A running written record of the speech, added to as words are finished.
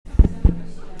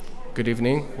Good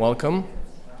evening, welcome.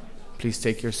 Please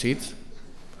take your seats.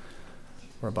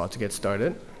 We're about to get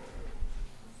started.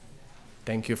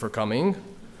 Thank you for coming.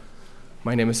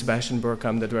 My name is Sebastian Burke.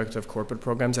 I'm the Director of Corporate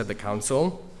Programs at the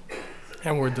Council,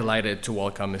 and we're delighted to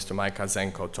welcome Mr. Micah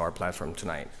Zenko to our platform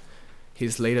tonight.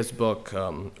 His latest book,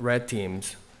 Red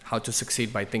Teams, How to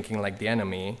Succeed by Thinking Like the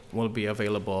Enemy, will be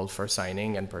available for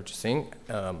signing and purchasing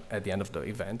at the end of the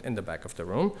event in the back of the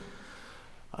room.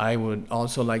 I would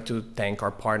also like to thank our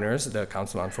partners, the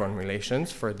Council on Foreign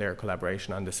Relations, for their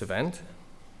collaboration on this event.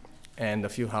 And a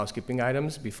few housekeeping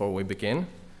items before we begin.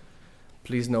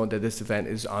 Please note that this event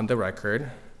is on the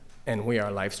record, and we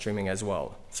are live streaming as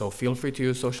well. So feel free to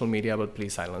use social media, but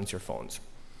please silence your phones.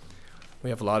 We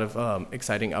have a lot of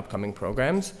exciting upcoming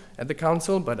programs at the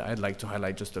Council, but I'd like to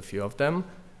highlight just a few of them.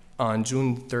 On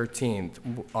June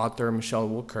 13th, author Michelle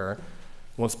Wooker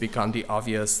will speak on the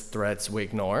obvious threats we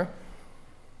ignore.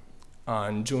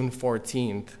 On June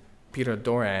 14th, Peter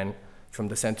Doran from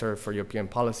the Center for European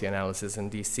Policy Analysis in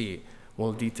DC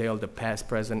will detail the past,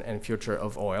 present, and future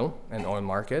of oil and oil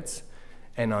markets.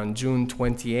 And on June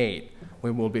 28th,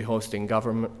 we will be hosting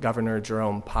Governor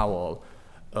Jerome Powell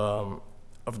of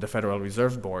the Federal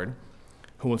Reserve Board,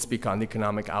 who will speak on the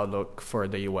economic outlook for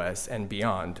the US and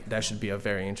beyond. That should be a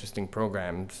very interesting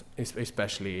program,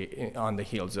 especially on the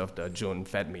heels of the June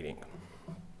Fed meeting.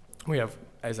 We have,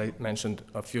 as I mentioned,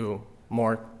 a few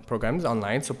more programs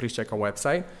online, so please check our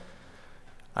website.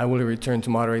 I will return to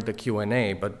moderate the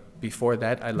Q&A, but before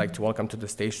that, I'd like to welcome to the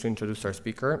stage to introduce our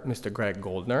speaker, Mr. Greg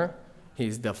Goldner.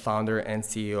 He's the founder and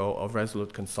CEO of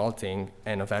Resolute Consulting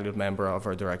and a valued member of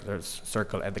our Directors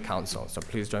Circle at the Council. So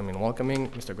please join me in welcoming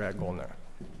Mr. Greg Goldner.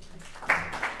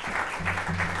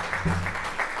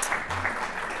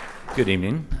 Good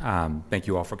evening. Thank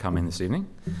you all for coming this evening.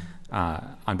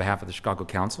 On behalf of the Chicago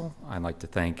Council, I'd like to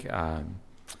thank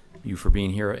you for being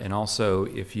here. And also,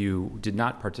 if you did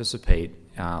not participate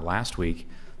last week,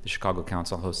 the Chicago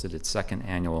Council hosted its second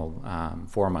annual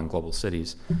Forum on Global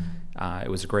Cities. It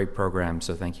was a great program,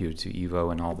 so thank you to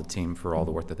Evo and all the team for all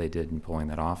the work that they did in pulling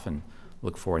that off, and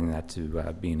look forward to that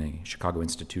to being a Chicago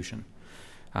institution.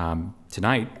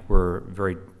 Tonight, we're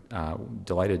very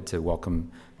delighted to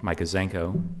welcome Micah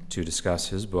Zenko to discuss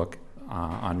his book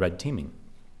on red teaming.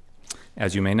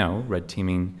 As you may know, red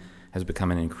teaming has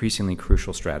become an increasingly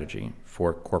crucial strategy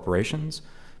for corporations,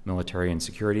 military and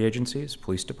security agencies,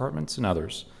 police departments, and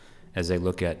others as they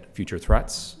look at future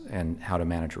threats and how to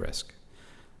manage risk.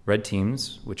 Red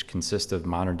teams, which consist of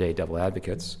modern-day devil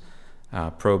advocates,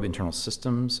 probe internal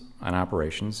systems and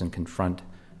operations and confront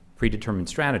predetermined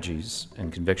strategies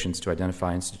and convictions to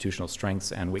identify institutional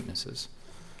strengths and weaknesses.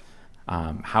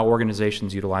 How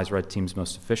organizations utilize red teams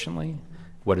most efficiently,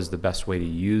 what is the best way to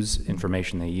use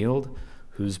information they yield,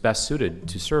 who's best suited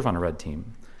to serve on a red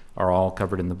team, are all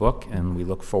covered in the book, and we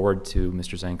look forward to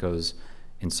Mr. Zenko's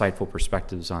insightful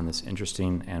perspectives on this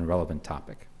interesting and relevant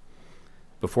topic.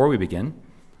 Before we begin,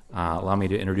 allow me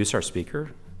to introduce our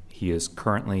speaker. He is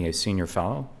currently a senior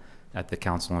fellow at the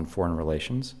Council on Foreign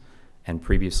Relations, and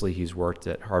previously he's worked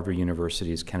at Harvard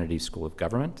University's Kennedy School of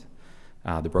Government,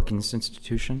 the Brookings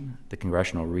Institution, the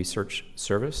Congressional Research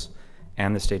Service,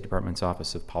 and the State Department's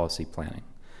Office of Policy Planning.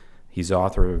 He's the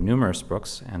author of numerous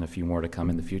books, and a few more to come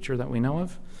in the future that we know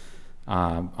of,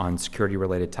 on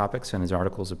security-related topics, and his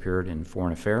articles appeared in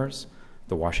Foreign Affairs,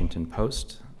 The Washington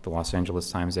Post, The Los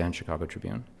Angeles Times, and Chicago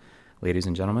Tribune. Ladies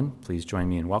and gentlemen, please join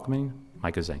me in welcoming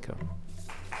Micah Zenko.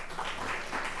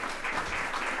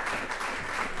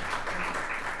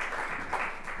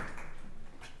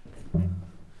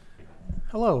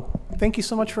 Hello. Thank you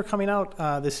so much for coming out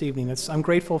this evening. I'm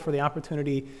grateful for the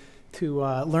opportunity to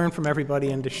learn from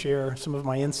everybody and to share some of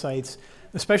my insights.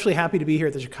 Especially happy to be here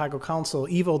at the Chicago Council.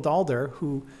 Ivo Dalder,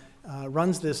 who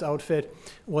runs this outfit,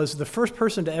 was the first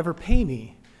person to ever pay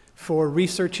me for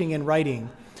researching and writing.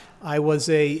 I was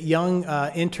a young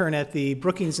intern at the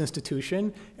Brookings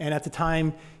Institution, and at the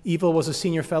time, Ivo was a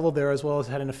senior fellow there, as well as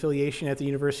had an affiliation at the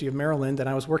University of Maryland, and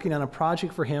I was working on a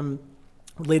project for him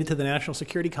related to the National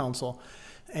Security Council.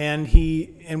 And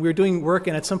we were doing work,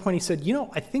 and at some point he said, you know,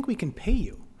 I think we can pay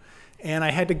you. And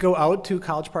I had to go out to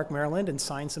College Park, Maryland and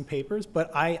sign some papers, but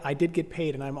I did get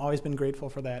paid, and I've always been grateful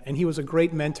for that. And he was a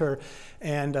great mentor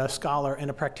and a scholar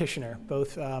and a practitioner,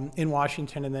 both in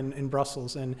Washington and then in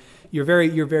Brussels. And you're very,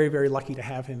 very lucky to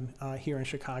have him here in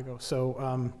Chicago.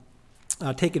 So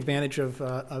take advantage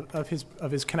of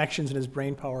his connections and his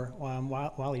brain power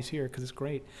while he's here, because it's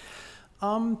great.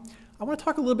 I want to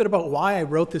talk a little bit about why I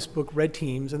wrote this book, Red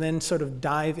Teams, and then sort of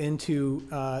dive into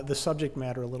the subject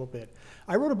matter a little bit.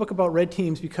 I wrote a book about red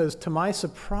teams because, to my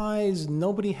surprise,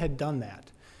 nobody had done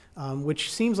that.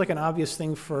 which seems like an obvious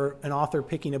thing for an author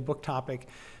picking a book topic.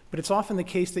 But it's often the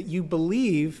case that you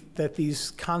believe that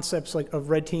these concepts like of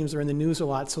red teams are in the news a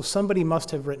lot, so somebody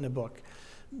must have written a book.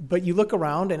 But you look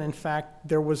around, and in fact,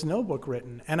 there was no book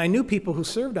written. And I knew people who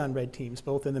served on red teams,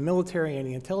 both in the military and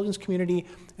the intelligence community,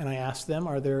 and I asked them,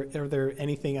 are there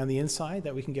anything on the inside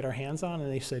that we can get our hands on?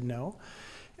 And they said no.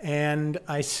 And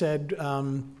I said,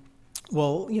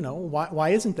 well, why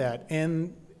isn't that?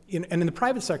 And in the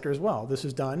private sector as well, this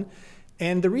is done.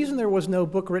 And the reason there was no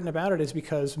book written about it is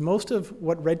because most of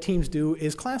what red teams do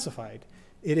is classified.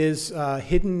 It is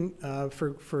hidden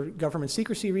for government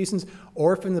secrecy reasons,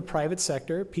 or if in the private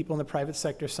sector, people in the private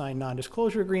sector sign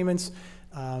non-disclosure agreements,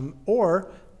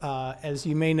 or as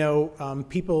you may know,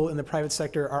 people in the private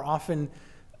sector are often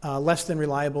less than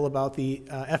reliable about the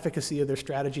efficacy of their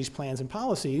strategies, plans, and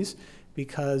policies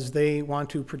because they want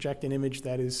to project an image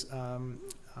that is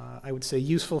I would say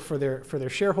useful for their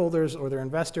shareholders or their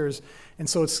investors, and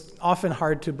so it's often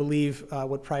hard to believe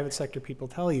what private sector people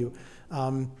tell you.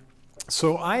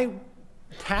 So I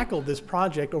tackled this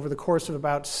project over the course of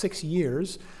about 6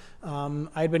 years. I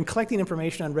had been collecting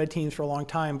information on red teams for a long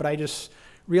time, but I just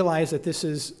realized that this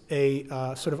is a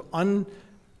sort of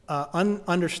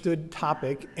understood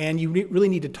topic, and you really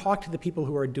need to talk to the people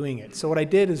who are doing it. So what I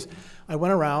did is I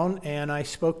went around and I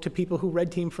spoke to people who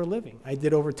red team for a living. I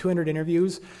did over 200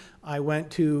 interviews. I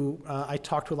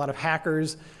talked to a lot of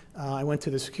hackers. I went to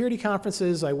the security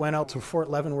conferences. I went out to Fort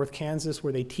Leavenworth, Kansas,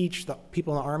 where they teach the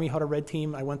people in the Army how to red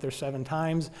team. I went there 7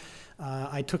 times.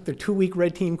 I took their 2-week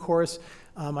red team course.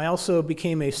 I also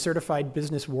became a certified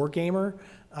business wargamer,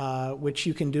 which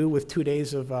you can do with 2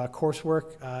 days of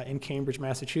coursework in Cambridge,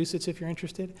 Massachusetts, if you're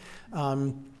interested.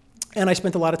 And I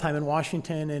spent a lot of time in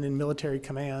Washington and in military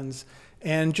commands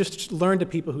and just learned to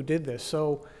people who did this.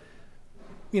 So,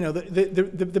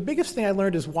 the biggest thing I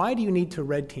learned is, why do you need to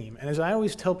red team? And as I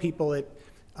always tell people,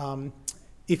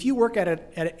 if you work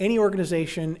at any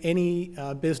organization, any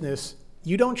business,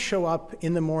 you don't show up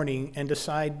in the morning and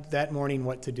decide that morning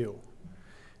what to do.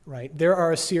 Right? There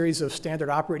are a series of standard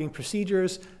operating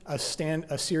procedures, a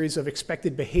series of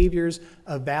expected behaviors,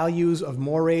 of values, of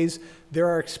mores. There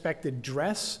are expected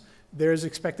dress. There's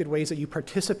expected ways that you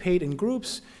participate in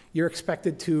groups. You're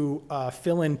expected to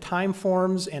fill in time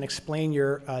forms and explain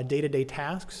your day-to-day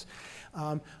tasks.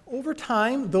 Over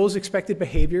time, those expected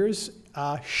behaviors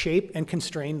shape and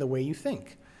constrain the way you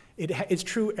think. It's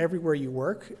true everywhere you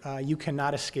work. You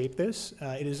cannot escape this.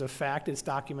 It is a fact. It's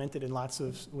documented in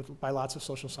by lots of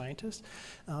social scientists.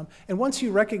 And once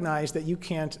you recognize that you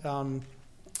can't,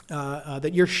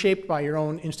 that you're shaped by your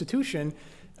own institution,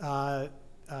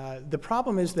 the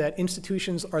problem is that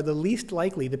institutions are the least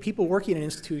likely, the people working in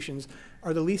institutions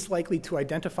are the least likely to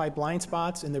identify blind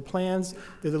spots in their plans.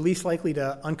 They're the least likely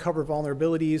to uncover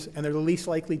vulnerabilities, and they're the least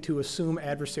likely to assume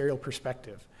adversarial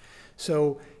perspective.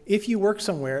 So if you work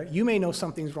somewhere, you may know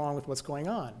something's wrong with what's going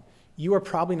on. You are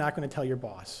probably not going to tell your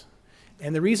boss.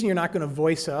 And the reason you're not going to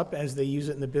voice up, as they use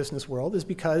it in the business world, is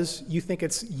because you think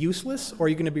it's useless or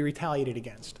you're going to be retaliated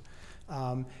against.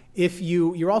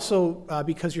 You're also,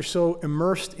 because you're so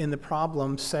immersed in the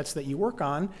problem sets that you work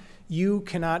on, you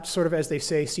cannot sort of, as they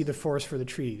say, see the forest for the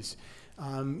trees.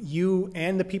 You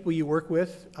and the people you work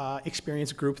with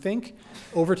experience groupthink.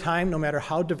 Over time, no matter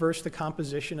how diverse the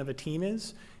composition of a team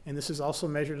is, and this is also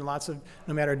measured in lots of,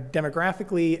 no matter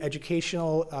demographically,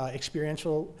 educational,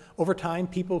 experiential, over time,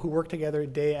 people who work together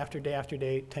day after day after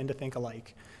day tend to think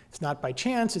alike. It's not by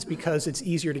chance, it's because it's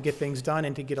easier to get things done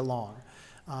and to get along.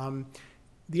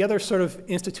 The other sort of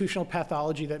institutional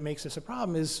pathology that makes this a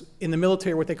problem is in the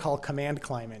military what they call command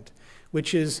climate,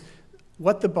 which is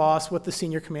what the boss, what the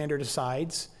senior commander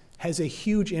decides has a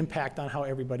huge impact on how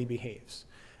everybody behaves.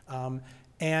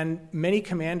 And many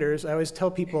commanders, I always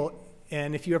tell people,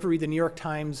 and if you ever read the New York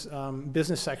Times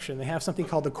business section, they have something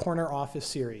called the Corner Office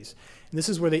series. And this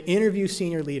is where they interview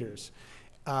senior leaders,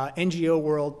 NGO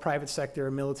world, private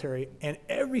sector, military, and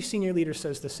every senior leader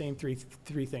says the same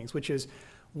three things, which is,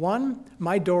 1,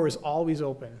 my door is always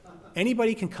open.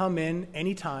 Anybody can come in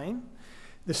anytime.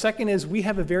 The second is, we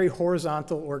have a very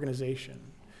horizontal organization,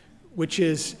 which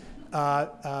is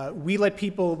we want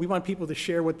people to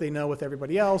share what they know with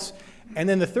everybody else. And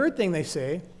then the third thing they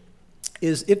say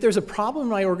is, if there's a problem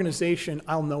in my organization,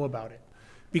 I'll know about it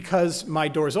because my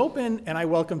door's open and I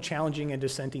welcome challenging and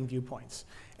dissenting viewpoints.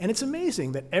 And it's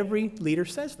amazing that every leader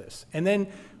says this. And then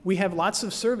we have lots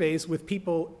of surveys with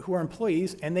people who are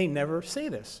employees, and they never say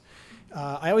this.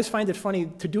 I always find it funny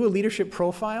to do a leadership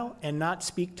profile and not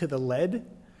speak to the lead.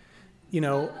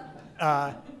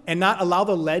 and not allow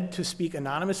the lead to speak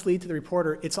anonymously to the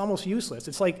reporter, it's almost useless.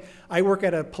 It's like I work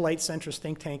at a polite centrist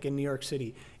think tank in New York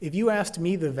City. If you asked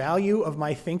me the value of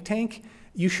my think tank,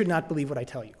 you should not believe what I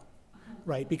tell you,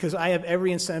 right? Because I have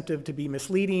every incentive to be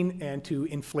misleading and to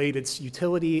inflate its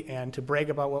utility and to brag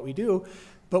about what we do.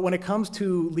 But when it comes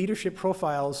to leadership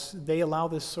profiles, they allow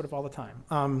this sort of all the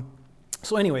time.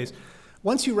 So anyways,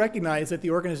 once you recognize that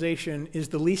the organization is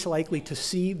the least likely to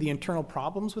see the internal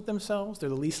problems with themselves, they're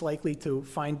the least likely to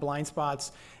find blind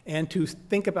spots and to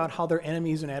think about how their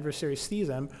enemies and adversaries see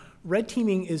them, red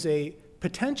teaming is a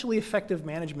potentially effective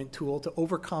management tool to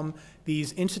overcome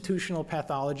these institutional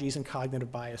pathologies and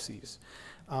cognitive biases.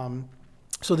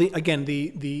 So again,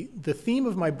 the theme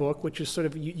of my book, which is sort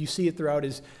of, you see it throughout,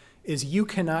 is you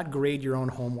cannot grade your own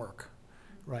homework,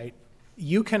 right?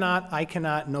 You cannot, I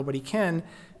cannot, nobody can.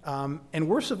 And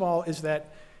worst of all is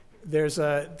that there's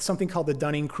something called the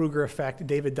Dunning-Kruger effect.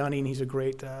 David Dunning, he's a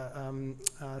great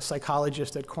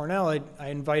psychologist at Cornell. I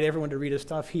invite everyone to read his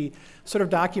stuff. He sort of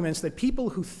documents that people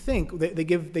who think, they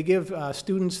give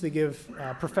students, they give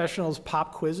professionals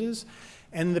pop quizzes,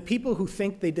 and the people who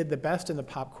think they did the best in the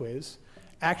pop quiz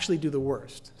actually do the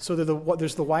worst. So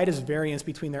there's the widest variance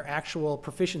between their actual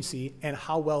proficiency and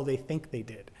how well they think they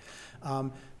did.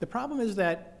 The problem is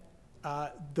that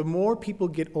the more people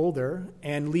get older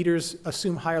and leaders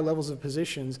assume higher levels of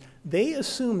positions, they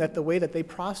assume that the way that they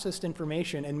processed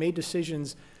information and made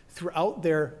decisions throughout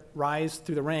their rise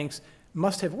through the ranks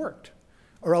must have worked,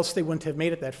 or else they wouldn't have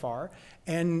made it that far.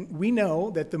 And we know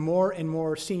that the more and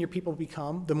more senior people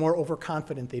become, the more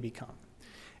overconfident they become,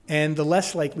 and the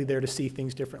less likely they're to see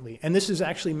things differently. And this is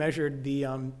actually measured,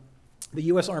 the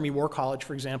U.S. Army War College,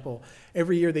 for example,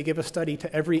 every year they give a study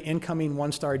to every incoming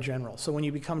one-star general. So when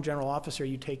you become general officer,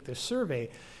 you take this survey.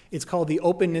 It's called the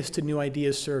Openness to New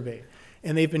Ideas Survey.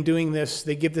 And they've been doing this,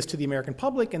 they give this to the American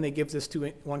public, and they give this to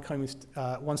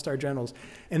one-star generals.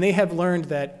 And they have learned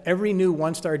that every new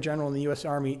one-star general in the U.S.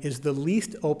 Army is the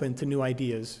least open to new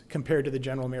ideas compared to the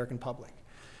general American public.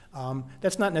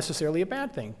 That's not necessarily a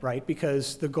bad thing, right?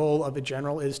 Because the goal of a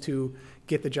general is to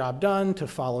get the job done, to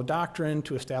follow doctrine,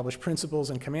 to establish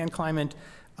principles and command climate.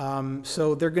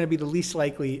 So they're going to be the least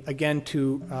likely, again,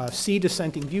 to see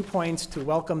dissenting viewpoints, to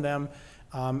welcome them,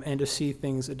 and to see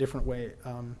things a different way.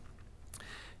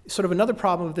 Sort of another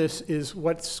problem of this is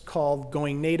what's called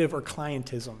going native or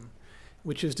clientism,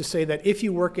 which is to say that if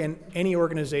you work in any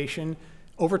organization,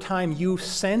 over time you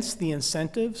sense the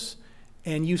incentives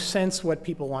and you sense what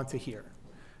people want to hear,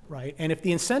 right? And if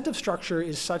the incentive structure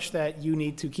is such that you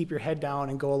need to keep your head down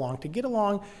and go along to get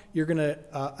along, you're going to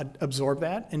absorb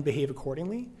that and behave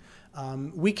accordingly.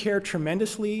 We care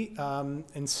tremendously,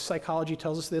 and psychology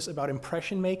tells us this, about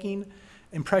impression making.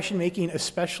 Impression making,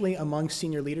 especially among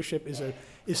senior leadership,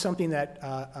 is something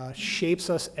that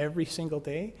shapes us every single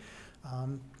day.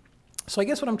 So I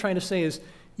guess what I'm trying to say is,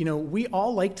 you know, we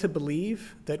all like to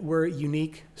believe that we're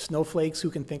unique snowflakes who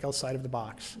can think outside of the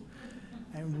box.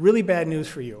 And really bad news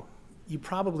for you. You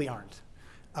probably aren't.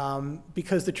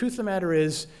 Because the truth of the matter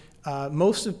is,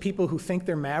 most of people who think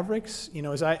they're mavericks, you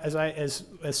know, as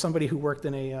somebody who worked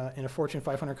in a Fortune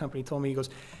 500 company told me, he goes,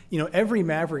 you know, every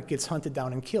maverick gets hunted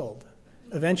down and killed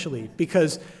eventually,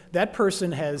 because that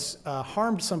person has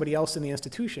harmed somebody else in the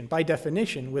institution by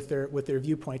definition with their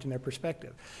viewpoint and their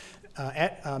perspective.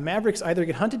 Mavericks either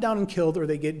get hunted down and killed, or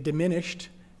they get diminished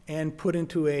and put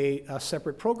into a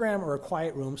separate program or a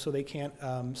quiet room so they can't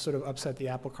sort of upset the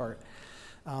apple cart.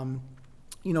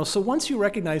 You know, so once you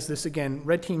recognize this, again,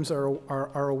 red teams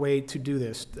are a way to do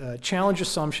this. Challenge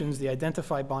assumptions, they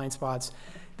identify blind spots,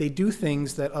 they do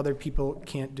things that other people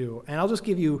can't do. And I'll just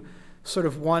give you sort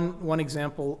of one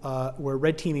example where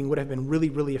red teaming would have been really,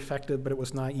 really effective, but it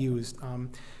was not used.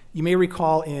 You may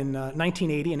recall in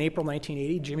 1980, in April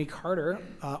 1980, Jimmy Carter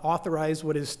authorized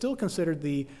what is still considered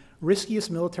the riskiest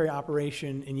military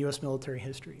operation in U.S. military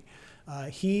history.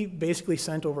 He basically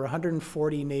sent over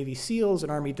 140 Navy SEALs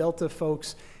and Army Delta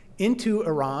folks into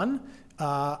Iran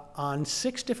on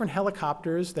 6 different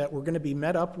helicopters that were going to be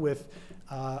met up with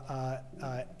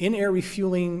in-air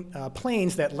refueling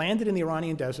planes that landed in the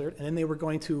Iranian desert, and then they were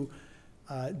going to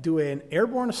do an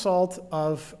airborne assault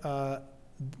of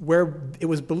where it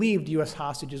was believed U.S.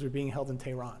 hostages were being held in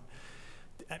Tehran.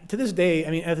 To this day, I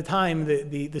mean, at the time,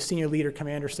 the senior leader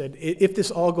commander said, if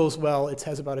this all goes well, it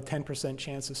has about a 10%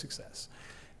 chance of success.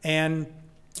 And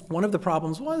one of the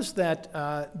problems was that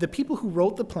the people who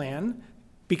wrote the plan,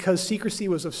 because secrecy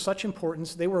was of such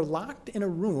importance, they were locked in a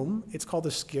room. It's called a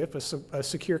SCIF, a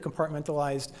secure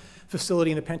compartmentalized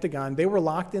facility in the Pentagon. They were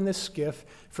locked in this SCIF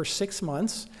for 6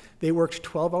 months. They worked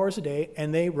 12 hours a day,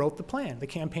 and they wrote the plan, the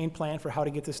campaign plan for how to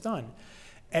get this done.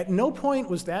 At no point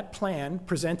was that plan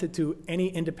presented to any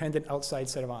independent outside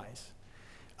set of eyes.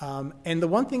 And the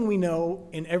one thing we know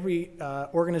in every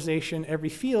organization, every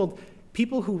field,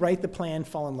 people who write the plan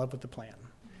fall in love with the plan.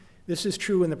 This is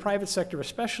true in the private sector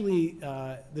especially.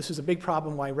 This is a big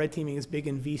problem why red teaming is big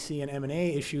in VC and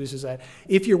M&A issues, is that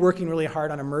if you're working really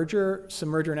hard on a merger, some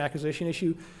merger and acquisition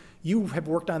issue, you have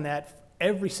worked on that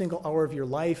every single hour of your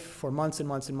life for months and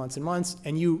months and months and months,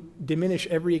 and you diminish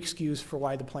every excuse for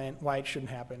why it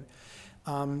shouldn't happen.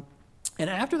 And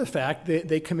after the fact,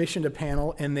 they commissioned a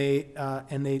panel, and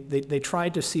they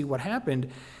tried to see what happened.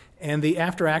 And the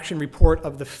after-action report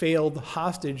of the failed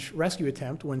hostage rescue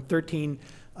attempt, when 13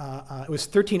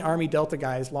 Army Delta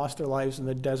guys lost their lives in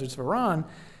the deserts of Iran,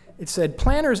 it said,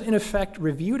 planners in effect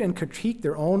reviewed and critiqued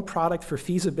their own product for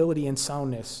feasibility and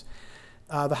soundness.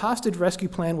 The hostage rescue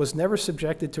plan was never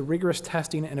subjected to rigorous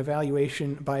testing and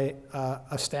evaluation by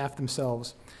a staff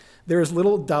themselves. There is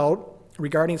little doubt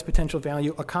regarding its potential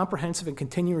value. A comprehensive and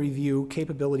continuing review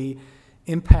capability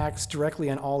impacts directly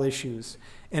on all issues,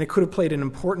 and it could have played an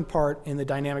important part in the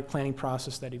dynamic planning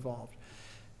process that evolved.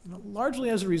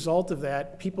 Largely as a result of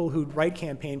that, people who write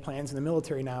campaign plans in the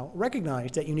military now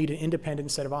recognize that you need an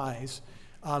independent set of eyes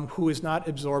who is not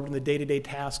absorbed in the day-to-day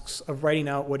tasks of writing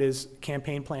out what is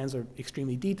campaign plans. Are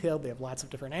extremely detailed. They have lots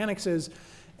of different annexes,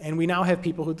 and we now have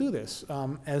people who do this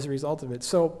as a result of it.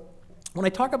 So when I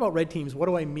talk about red teams, what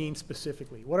do I mean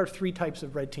specifically? What are 3 types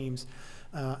of red teams?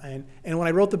 And when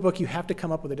I wrote the book, you have to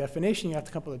come up with a definition. You have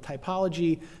to come up with a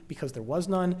typology, because there was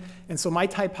none. And so my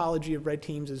typology of red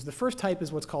teams is, the first type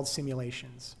is what's called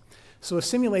simulations. So a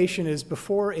simulation is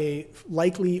before a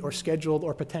likely or scheduled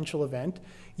or potential event,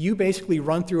 you basically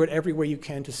run through it every way you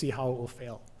can to see how it will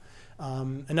fail.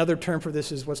 Another term for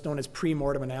this is what's known as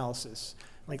pre-mortem analysis.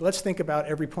 Like, let's think about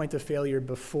every point of failure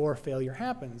before failure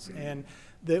happens. And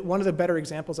one of the better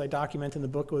examples I document in the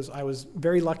book was, I was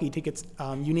very lucky to get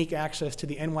unique access to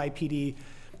the NYPD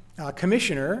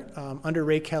commissioner under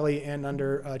Ray Kelly and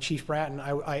under Chief Bratton.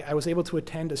 I was able to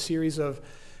attend a series of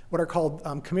what are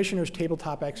called commissioner's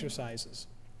tabletop exercises.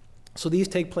 So these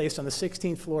take place on the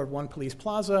 16th floor of One Police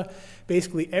Plaza.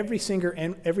 Basically, every senior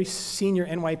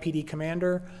NYPD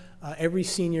commander, every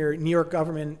senior New York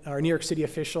government or New York City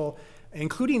official,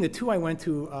 including the 2 I went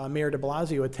to, Mayor de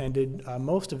Blasio attended,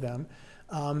 most of them,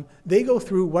 they go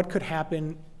through what could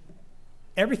happen,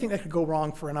 everything that could go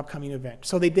wrong for an upcoming event.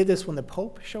 So they did this when the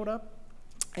Pope showed up,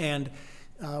 and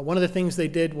one of the things they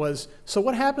did was, so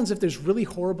what happens if there's really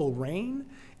horrible rain,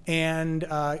 and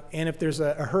if there's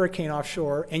a hurricane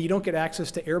offshore, and you don't get access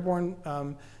to airborne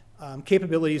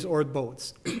capabilities or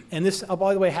boats? And this,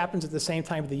 by the way, happens at the same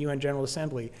time at the UN General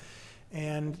Assembly.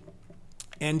 And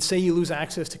say you lose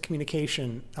access to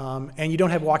communication, and you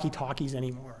don't have walkie-talkies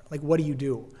anymore. Like, what do you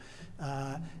do?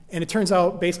 And it turns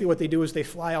out basically what they do is they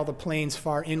fly all the planes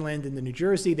far inland into New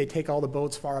Jersey. They take all the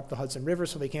boats far up the Hudson River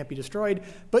so they can't be destroyed.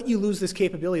 But you lose this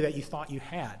capability that you thought you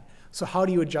had. So how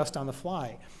do you adjust on the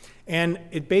fly? And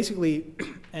it basically,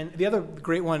 and the other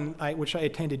great one, which I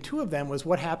attended 2 of them, was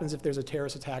what happens if there's a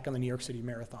terrorist attack on the New York City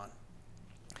Marathon.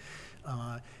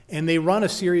 And they run a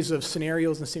series of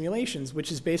scenarios and simulations,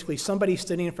 which is basically somebody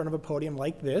sitting in front of a podium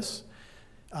like this,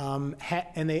 and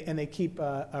they keep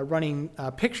running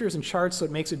pictures and charts, so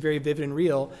it makes it very vivid and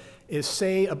real, is,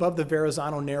 say, above the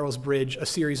Verrazano Narrows Bridge, a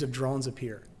series of drones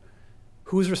appear.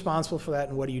 Who's responsible for that,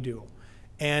 and what do you do?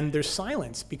 And there's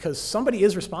silence, because somebody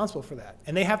is responsible for that.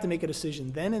 And they have to make a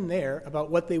decision then and there about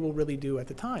what they will really do at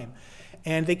the time.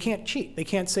 And they can't cheat. They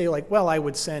can't say, like, well, I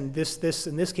would send this, this,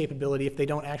 and this capability if they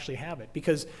don't actually have it.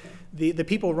 Because the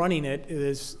people running it,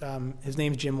 his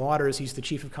name's Jim Waters. He's the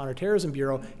chief of Counterterrorism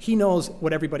Bureau. He knows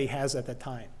what everybody has at that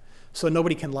time. So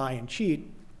nobody can lie and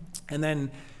cheat. And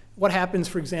then what happens,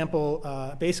 for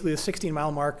example, basically the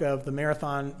 16-mile mark of the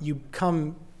marathon, you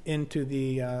come into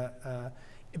the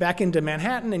back into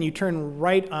Manhattan, and you turn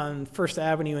right on First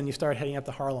Avenue, and you start heading up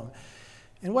to Harlem.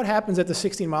 And what happens at the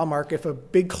 16-mile mark if a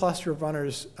big cluster of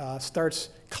runners starts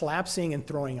collapsing and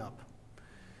throwing up?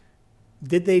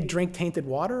 Did they drink tainted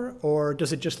water, or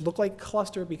does it just look like a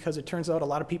cluster? Because it turns out a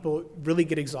lot of people really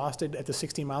get exhausted at the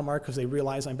 16-mile mark because they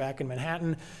realize I'm back in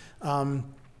Manhattan.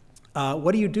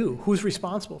 What do you do? Who's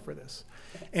responsible for this?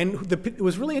 And it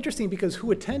was really interesting because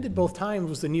who attended both times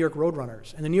was the New York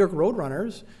Roadrunners. And the New York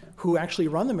Roadrunners, who actually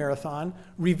run the marathon,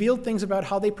 revealed things about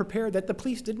how they prepared that the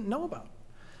police didn't know about.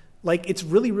 Like, it's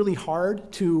really, really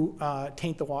hard to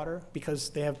taint the water because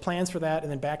they have plans for that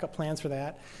and then backup plans for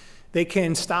that. They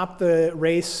can stop the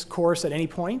race course at any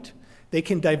point. They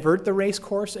can divert the race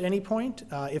course at any point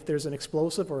if there's an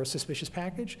explosive or a suspicious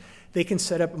package. They can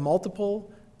set up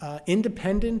multiple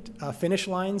independent finish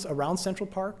lines around Central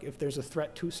Park if there's a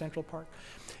threat to Central Park.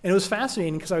 And it was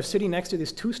fascinating because I was sitting next to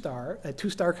this two-star. A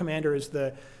two-star commander is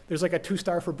there's like a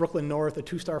two-star for Brooklyn North, a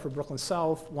two-star for Brooklyn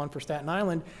South, one for Staten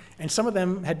Island, and some of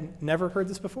them had never heard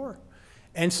this before.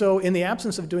 And so in the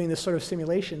absence of doing this sort of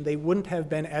simulation, they wouldn't have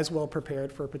been as well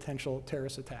prepared for a potential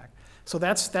terrorist attack. So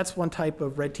that's one type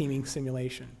of red teaming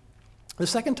simulation. The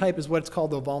second type is what's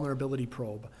called the vulnerability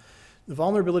probe. The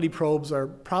vulnerability probes are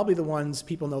probably the ones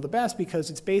people know the best because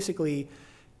it's basically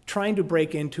trying to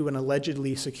break into an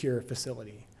allegedly secure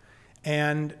facility.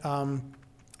 And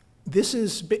this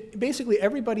is basically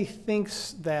everybody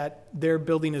thinks that their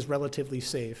building is relatively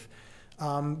safe.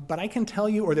 But I can tell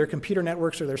you, or their computer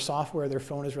networks or their software, their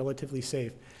phone is relatively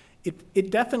safe.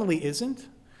 It definitely isn't,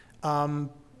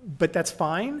 but that's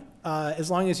fine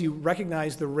as long as you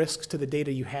recognize the risks to the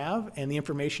data you have and the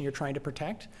information you're trying to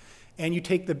protect, and you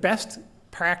take the best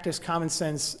practice, common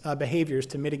sense behaviors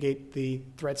to mitigate the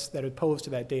threats that are posed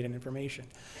to that data and information.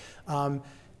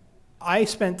 I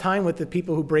spent time with the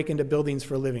people who break into buildings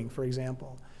for a living, for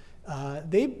example.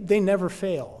 They never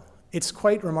fail. It's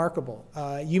quite remarkable.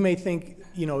 You may think,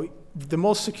 the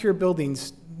most secure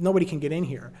buildings, nobody can get in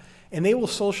here. And they will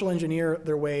social engineer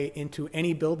their way into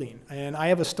any building. And I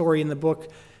have a story in the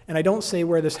book, and I don't say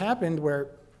where this happened, where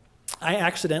I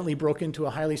accidentally broke into a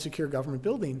highly secure government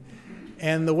building.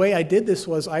 And the way I did this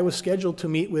was I was scheduled to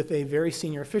meet with a very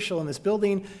senior official in this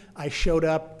building. I showed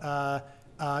up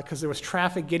because there was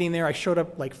traffic getting there. I showed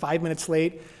up like 5 minutes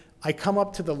late. I come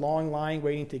up to the long line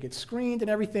waiting to get screened and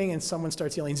everything, and someone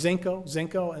starts yelling, "Zenko,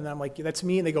 Zenko," and I'm like, yeah, that's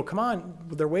me, and they go, "Come on,"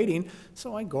 they're waiting.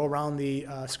 So I go around the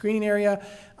screening area.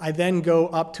 I then go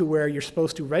up to where you're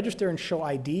supposed to register and show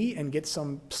ID and get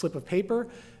some slip of paper,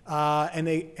 but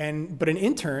an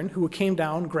intern who came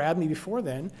down grabbed me before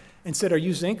then and said, "Are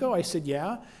you Zenko?" I said,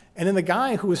 "Yeah." And then the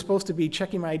guy who was supposed to be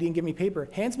checking my ID and giving me paper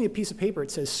hands me a piece of paper. It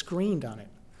says "screened" on it,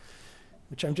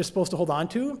 which I'm just supposed to hold on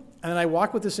to. And then I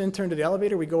walk with this intern to the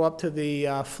elevator. We go up to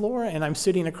the floor, and I'm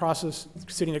sitting across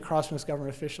from this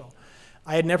government official.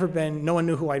 No one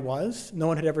knew who I was. No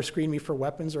one had ever screened me for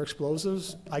weapons or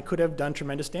explosives. I could have done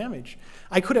tremendous damage.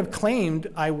 I could have claimed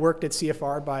I worked at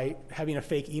CFR by having a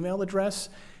fake email address,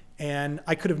 and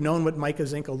I could have known what Micah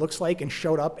Zenko looks like and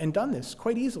showed up and done this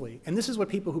quite easily. And this is what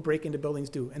people who break into buildings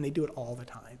do, and they do it all the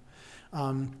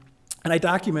time. And I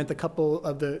document a couple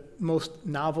of the most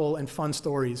novel and fun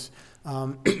stories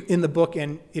in the book.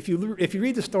 And if you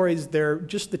read the stories, they're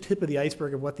just the tip of the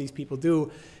iceberg of what these people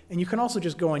do. And you can also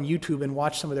just go on YouTube and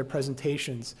watch some of their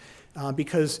presentations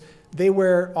because they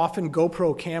wear often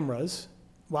GoPro cameras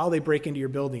while they break into your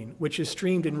building, which is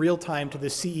streamed in real time to the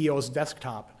CEO's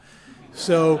desktop.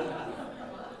 So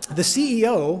the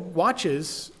CEO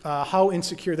watches how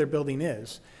insecure their building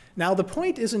is. Now, the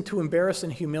point isn't to embarrass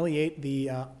and humiliate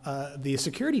the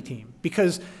security team,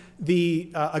 because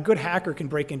a good hacker can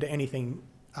break into anything.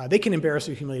 They can embarrass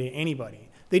or humiliate anybody.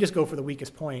 They just go for the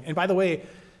weakest point. And by the way,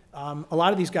 a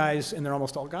lot of these guys, and they're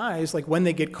almost all guys, like when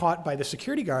they get caught by the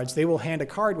security guards, they will hand a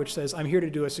card which says, "I'm here to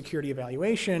do a security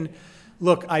evaluation.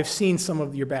 Look, I've seen some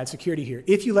of your bad security here.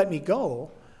 If you let me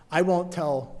go, I won't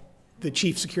tell the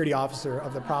chief security officer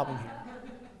of the problem here."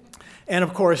 And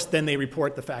of course, then they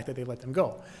report the fact that they let them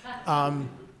go.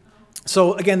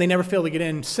 So again, they never fail to get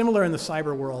in. Similar in the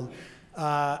cyber world,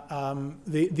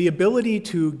 the ability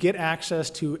to get access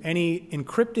to any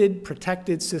encrypted,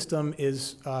 protected system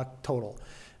is total.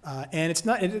 And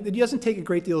it doesn't take a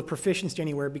great deal of proficiency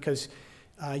anywhere, because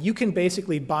you can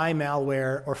basically buy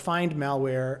malware or find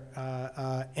malware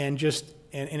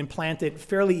and implant it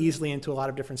fairly easily into a lot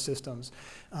of different systems.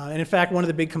 And in fact, one of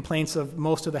the big complaints of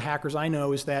most of the hackers I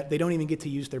know is that they don't even get to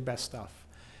use their best stuff,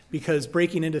 because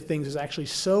breaking into things is actually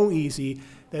so easy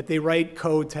that they write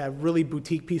code to have really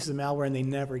boutique pieces of malware and they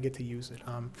never get to use it.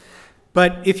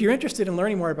 But if you're interested in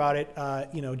learning more about it,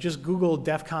 just Google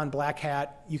DEF CON Black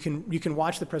Hat. You can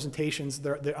watch the presentations.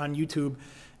 They're on YouTube.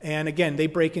 And again, they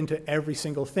break into every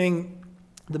single thing.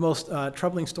 The most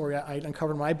troubling story I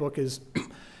uncovered in my book is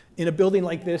in a building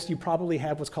like this, you probably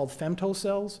have what's called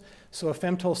femtocells. So a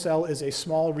femtocell is a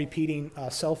small repeating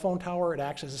cell phone tower. It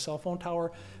acts as a cell phone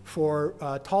tower for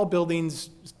tall buildings,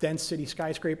 dense city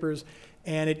skyscrapers,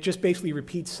 and it just basically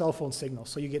repeats cell phone signals.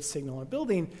 So you get signal in a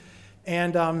building.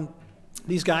 And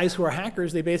these guys who are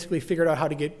hackers, they basically figured out how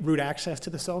to get root access to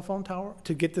the cell phone tower,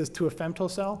 to get this to a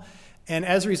femtocell. And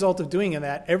as a result of doing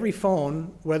that, every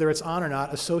phone, whether it's on or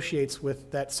not, associates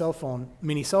with that cell phone,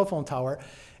 mini cell phone tower.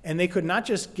 And they could not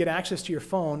just get access to your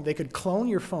phone, they could clone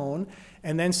your phone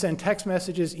and then send text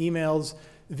messages, emails,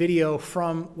 video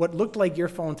from what looked like your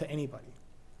phone to anybody.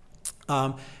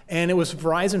 And it was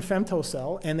Verizon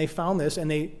femtocell, and they found this,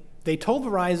 and they they told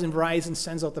Verizon, Verizon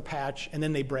sends out the patch, and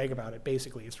then they brag about it,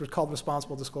 basically. It's called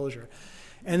responsible disclosure.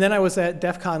 And then I was at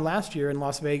DEF CON last year in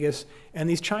Las Vegas, and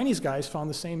these Chinese guys found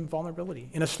the same vulnerability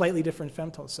in a slightly different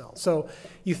femtose cell. So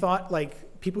you thought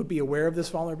like people would be aware of this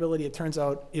vulnerability. It turns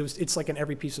out it's like in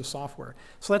every piece of software.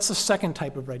 So that's the second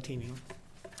type of red teaming.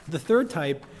 The third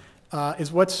type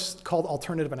is what's called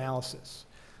alternative analysis.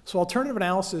 So alternative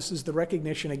analysis is the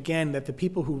recognition, again, that the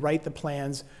people who write the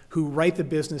plans, who write the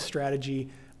business strategy,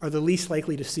 are the least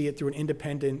likely to see it through an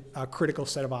independent, critical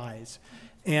set of eyes.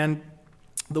 And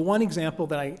the one example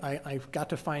that I got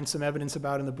to find some evidence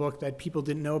about in the book that people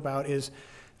didn't know about is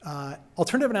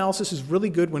alternative analysis is really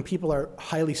good when people are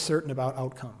highly certain about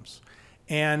outcomes.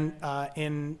 And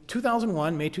in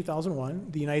 2001, May 2001,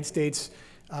 the United States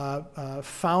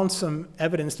found some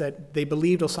evidence that they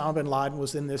believed Osama bin Laden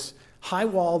was in this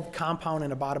high-walled compound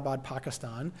in Abbottabad,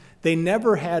 Pakistan. They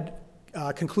never had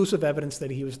conclusive evidence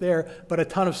that he was there, but a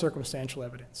ton of circumstantial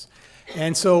evidence.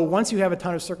 And so once you have a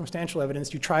ton of circumstantial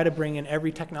evidence, you try to bring in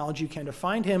every technology you can to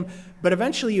find him, but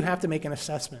eventually you have to make an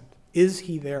assessment. Is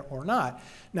he there or not?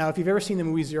 Now, if you've ever seen the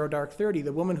movie Zero Dark 30,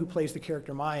 the woman who plays the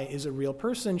character Maya is a real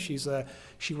person. She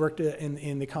worked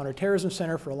in the Counterterrorism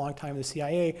Center for a long time in the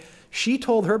CIA. She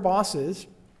told her bosses,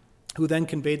 who then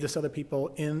conveyed this to other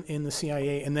people in the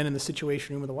CIA and then in the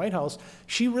Situation Room of the White House,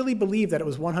 she really believed that it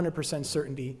was 100%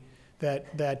 certainty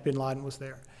that bin Laden was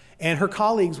there. And her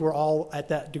colleagues were all at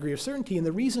that degree of certainty, and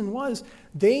the reason was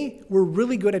they were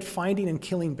really good at finding and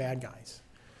killing bad guys.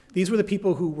 These were the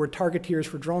people who were targeteers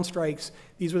for drone strikes.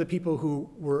 These were the people who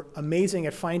were amazing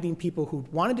at finding people who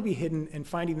wanted to be hidden and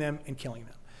finding them and killing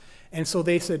them. And so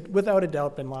they said, without a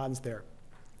doubt, bin Laden's there.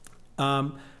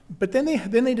 But then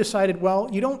they decided, well,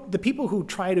 the people who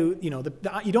try to,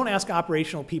 you don't ask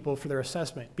operational people for their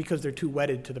assessment because they're too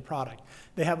wedded to the product.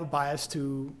 They have a bias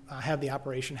to have the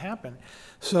operation happen.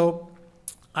 So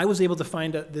I was able to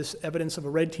find this evidence of a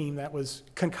red team that was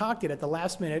concocted at the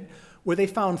last minute where they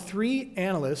found 3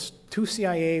 analysts, 2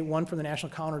 CIA, 1 from the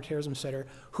National Counterterrorism Center,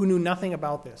 who knew nothing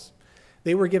about this.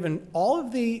 They were given all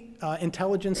of the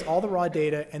intelligence, all the raw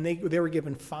data, and they were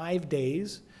given 5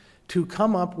 days to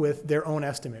come up with their own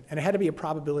estimate. And it had to be a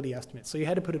probability estimate. So you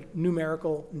had to put a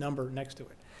numerical number next to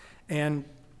it. And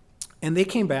they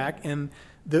came back, and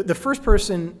the first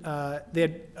person,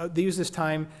 they used this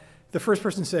time, the first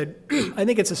person said, I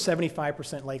think it's a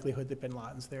 75% likelihood that bin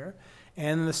Laden's there.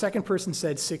 And the second person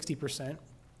said 60%.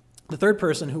 The third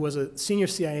person, who was a senior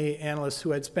CIA analyst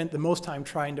who had spent the most time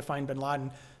trying to find bin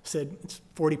Laden, said it's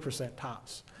 40%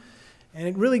 tops. And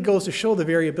it really goes to show the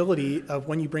variability of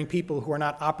when you bring people who are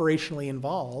not operationally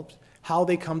involved, how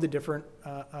they come to different,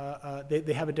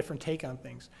 they have a different take on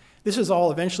things. This is all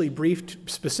eventually briefed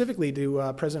specifically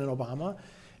to President Obama.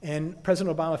 And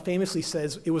President Obama famously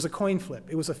says it was a coin flip.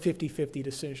 It was a 50-50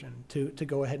 decision to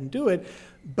go ahead and do it.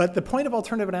 But the point of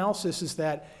alternative analysis is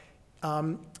that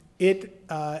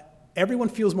everyone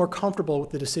feels more comfortable with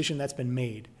the decision that's been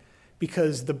made,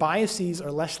 because the biases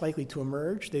are less likely to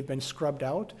emerge. They've been scrubbed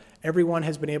out. Everyone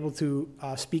has been able to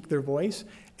speak their voice,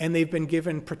 and they've been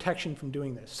given protection from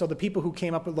doing this. So the people who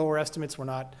came up with lower estimates were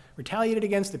not retaliated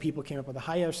against. The people who came up with a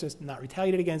higher estimate not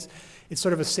retaliated against. It's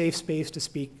sort of a safe space to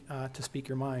speak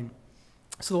your mind.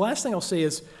 So the last thing I'll say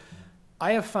is,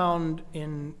 I have found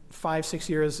in 5-6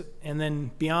 years and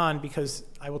then beyond, because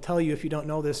I will tell you, if you don't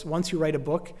know this, once you write a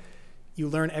book, you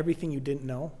learn everything you didn't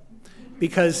know.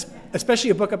 Because,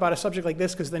 especially a book about a subject like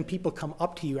this, because then people come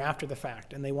up to you after the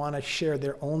fact and they want to share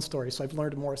their own story. So I've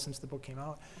learned more since the book came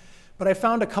out. But I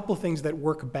found a couple things that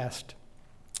work best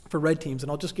for red teams,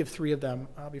 and I'll just give 3 of them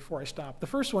before I stop. The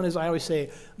first one is, I always say,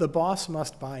 the boss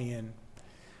must buy in,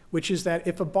 which is that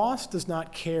if a boss does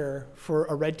not care for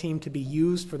a red team to be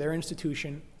used for their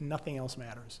institution, nothing else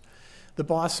matters. The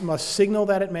boss must signal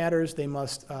that it matters. They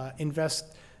must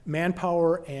invest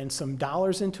manpower and some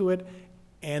dollars into it,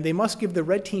 and they must give the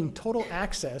red team total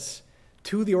access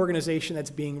to the organization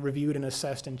that's being reviewed and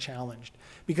assessed and challenged.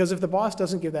 Because if the boss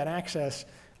doesn't give that access,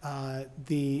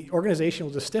 the organization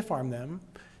will just stiff-arm them,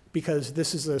 because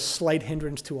this is a slight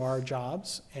hindrance to our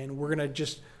jobs, and we're going to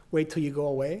just wait till you go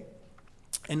away,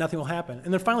 and nothing will happen.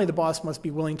 And then finally, the boss must be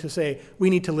willing to say,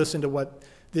 we need to listen to what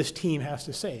this team has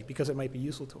to say, because it might be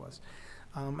useful to us.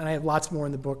 And I have lots more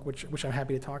in the book, which I'm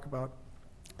happy to talk about.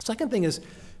 Second thing is,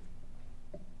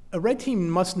 a red team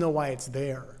must know why it's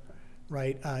there,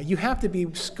 right? You have to be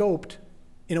scoped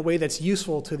in a way that's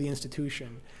useful to the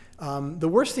institution. The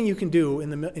worst thing you can do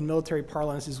in military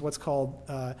parlance is what's called,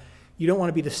 you don't want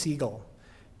to be the seagull.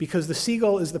 Because the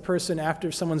seagull is the person,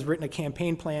 after someone's written a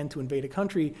campaign plan to invade a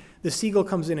country, the seagull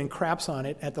comes in and craps on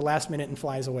it at the last minute and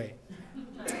flies away.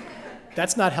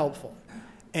 That's not helpful.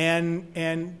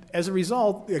 And as a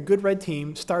result, a good red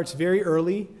team starts very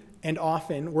early and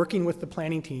often working with the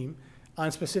planning team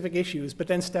on specific issues, but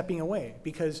then stepping away.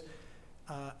 Because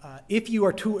if you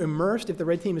are too immersed, if the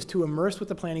red team is too immersed with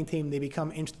the planning team, they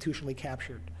become institutionally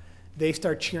captured. They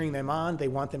start cheering them on. They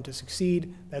want them to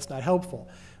succeed. That's not helpful.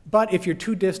 But if you're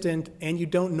too distant and you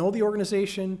don't know the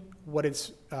organization, what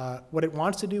it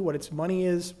wants to do, what its money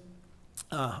is,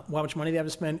 how much money they have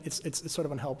to spend, it's sort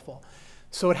of unhelpful.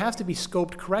 So it has to be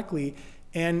scoped correctly.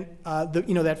 And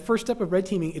that first step of red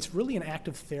teaming, it's really an act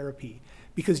of therapy.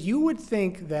 Because you would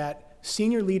think that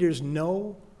senior leaders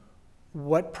know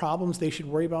what problems they should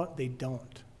worry about. They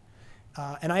don't.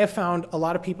 And I have found a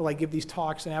lot of people, I give these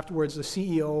talks, and afterwards the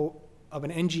CEO of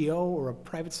an NGO or a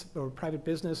private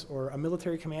business or a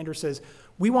military commander says,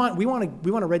 we want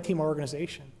a red team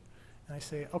organization. And I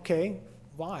say, okay,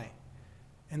 why?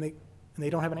 And they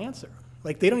don't have an answer.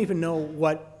 Like, they don't even know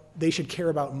what they should care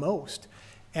about most.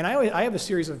 And I have a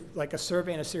series of, like a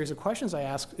survey and a series of questions I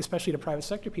ask, especially to private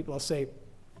sector people. I'll say,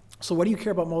 so what do you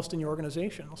care about most in your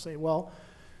organization? I'll say, well,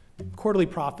 quarterly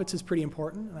profits is pretty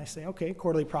important. And I say, okay,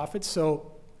 quarterly profits.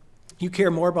 So you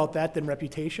care more about that than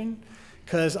reputation?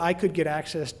 Because I could get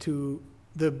access to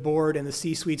the board and the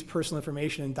C-suite's personal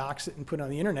information and dox it and put it on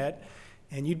the internet,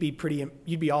 and you'd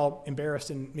be all embarrassed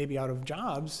and maybe out of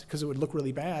jobs because it would look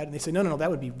really bad. And they say, no, that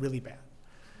would be really bad.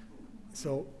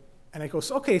 So, and I go,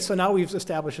 so, okay, so now we've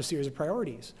established a series of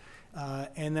priorities.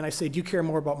 And then I say, do you care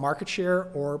more about market share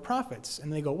or profits?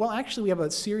 And they go, well, actually, we have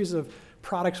a series of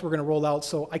products we're going to roll out,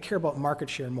 so I care about market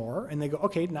share more. And they go,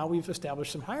 okay, now we've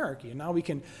established some hierarchy, and now we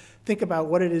can think about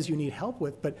what it is you need help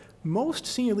with. But most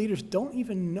senior leaders don't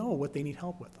even know what they need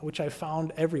help with, which I've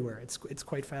found everywhere. It's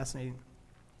quite fascinating.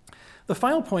 The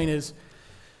final point is,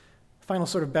 final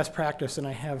sort of best practice, and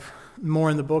I have more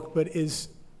in the book, but is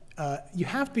you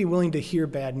have to be willing to hear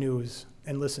bad news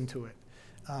and listen to it.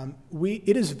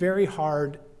 It is very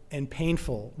hard and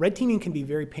painful. Red teaming can be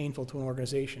very painful to an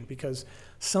organization because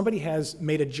somebody has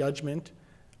made a judgment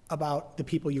about the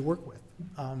people you work with.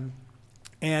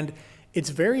 And it's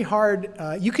very hard.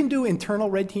 You can do internal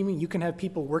red teaming. You can have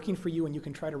people working for you and you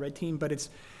can try to red team, but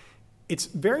it's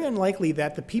very unlikely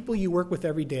that the people you work with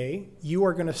every day, you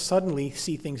are going to suddenly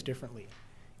see things differently.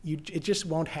 It just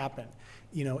won't happen.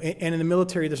 And in the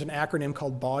military, there's an acronym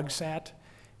called BOGSAT,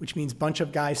 which means bunch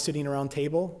of guys sitting around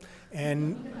table.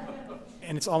 And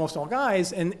it's almost all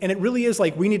guys, and it really is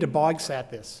like, we need to BOGSAT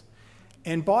this.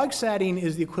 And BOGSATting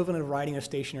is the equivalent of riding a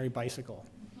stationary bicycle.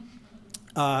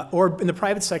 Or in the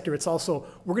private sector, it's also,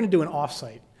 we're going to do an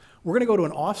offsite. We're going to go to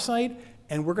an offsite,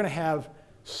 and we're going to have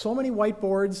so many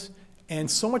whiteboards and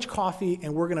so much coffee,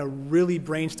 and we're going to really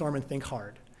brainstorm and think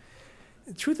hard.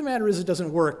 The truth of the matter is, it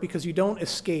doesn't work because you don't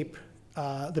escape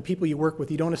the people you work with.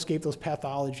 You don't escape those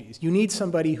pathologies. You need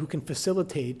somebody who can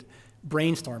facilitate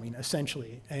brainstorming,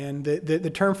 essentially. And the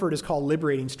term for it is called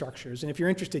liberating structures. And if you're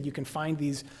interested, you can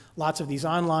find lots of these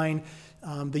online.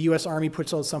 The US Army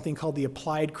puts out something called the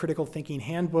Applied Critical Thinking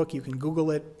Handbook. You can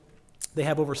Google it. They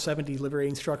have over 70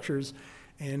 liberating structures,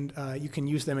 and you can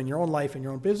use them in your own life and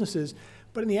your own businesses.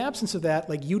 But in the absence of that,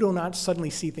 like, you do not suddenly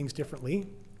see things differently.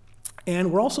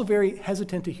 And we're also very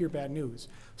hesitant to hear bad news.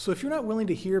 So if you're not willing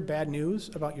to hear bad news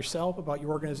about yourself, about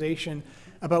your organization,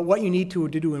 about what you need to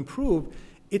do to improve,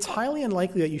 it's highly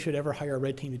unlikely that you should ever hire a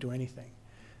red team to do anything.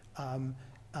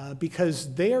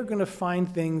 Because they are going to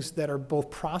find things that are both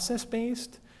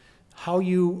process-based, how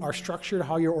you are structured,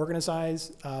 how you're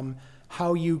organized,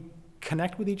 how you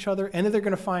connect with each other, and then they're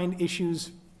going to find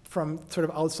issues from sort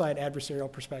of outside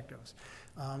adversarial perspectives.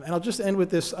 And I'll just end with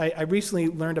this. I recently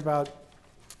learned about,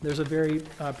 there's a very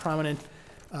prominent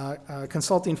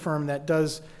consulting firm that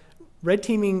does red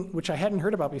teaming, which I hadn't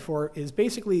heard about before, is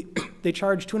basically they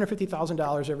charge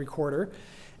 $250,000 every quarter,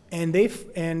 and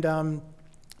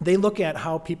they look at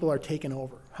how people are taken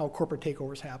over, how corporate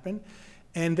takeovers happen,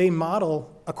 and they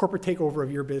model a corporate takeover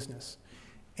of your business.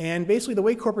 And basically, the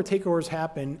way corporate takeovers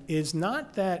happen is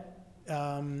not that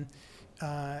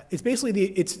it's basically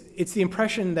it's the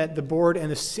impression that the board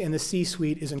and the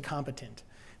C-suite is incompetent.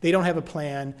 They don't have a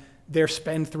plan. They're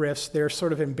spendthrifts. They're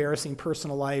sort of embarrassing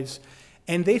personal lives.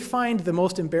 And they find the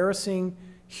most embarrassing,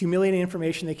 humiliating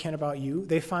information they can about you.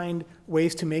 They find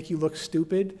ways to make you look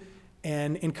stupid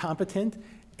and incompetent.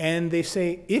 And they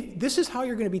say, if this is how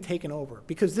you're going to be taken over,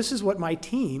 because this is what my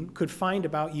team could find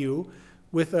about you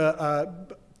with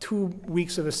 2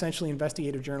 weeks of essentially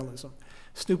investigative journalism.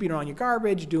 Snooping around your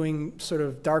garbage, doing sort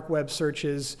of dark web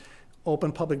searches,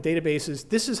 open public databases.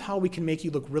 This is how we can make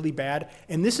you look really bad,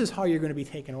 and this is how you're going to be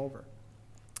taken over.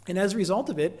 And as a result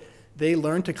of it, they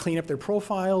learn to clean up their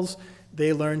profiles.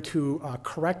 They learn to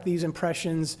correct these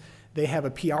impressions. They have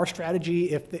a PR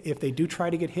strategy if they do try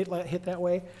to get hit that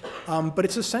way. But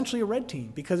it's essentially a red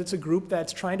team because it's a group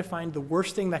that's trying to find the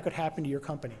worst thing that could happen to your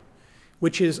company,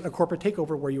 which is a corporate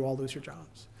takeover where you all lose your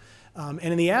jobs. And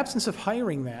in the absence of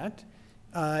hiring that,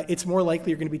 it's more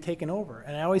likely you're going to be taken over.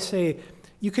 And I always say,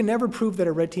 you can never prove that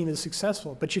a red team is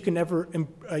successful, but you can never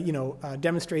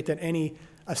demonstrate that any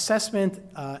assessment,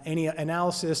 any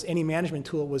analysis, any management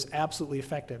tool was absolutely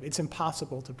effective. It's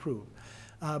impossible to prove.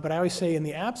 But I always say in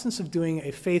the absence of doing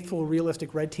a faithful,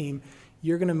 realistic red team,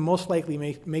 you're going to most likely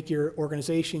make your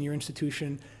organization, your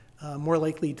institution, more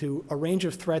likely to a range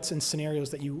of threats and scenarios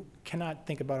that you cannot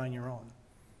think about on your own.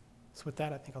 So with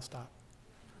that, I think I'll stop.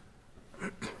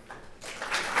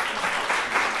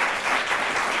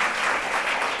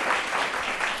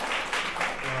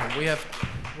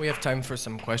 We have time for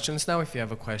some questions now. If you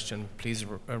have a question, please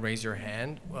raise your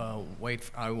hand.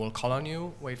 I will call on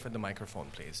you. Wait for the microphone,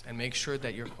 please. And make sure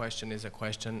that your question is a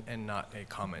question and not a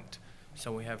comment.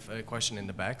 So we have a question in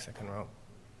the back, second row.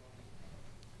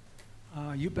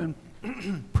 You've been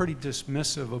pretty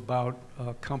dismissive about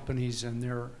companies and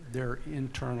their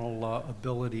internal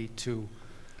ability to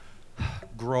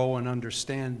grow and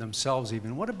understand themselves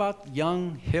even. What about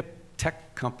young, hip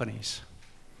tech companies?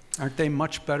 Aren't they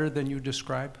much better than you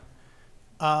describe?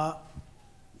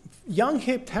 Young,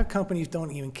 hip tech companies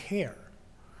don't even care.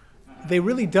 They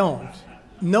really don't.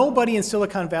 Nobody in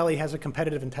Silicon Valley has a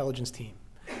competitive intelligence team.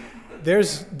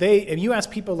 If you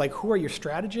ask people, like, who are your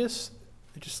strategists?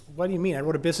 They're just, what do you mean? I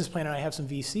wrote a business plan and I have some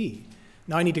VC.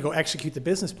 Now I need to go execute the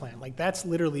business plan. Like, that's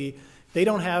literally, they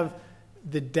don't have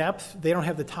the depth, they don't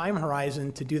have the time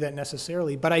horizon to do that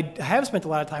necessarily. But I have spent a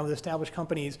lot of time with established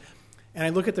companies, and I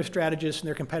look at their strategists and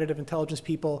their competitive intelligence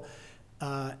people,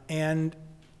 and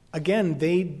again,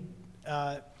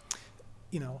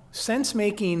 sense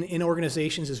making in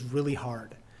organizations is really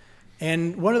hard.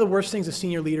 And one of the worst things a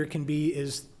senior leader can be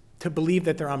is to believe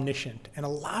that they're omniscient. And a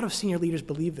lot of senior leaders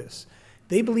believe this.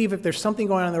 They believe if there's something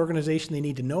going on in the organization they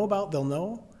need to know about, they'll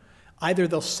know. Either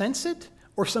they'll sense it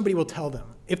or somebody will tell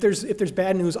them. If there's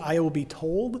bad news, I will be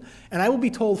told, and I will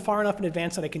be told far enough in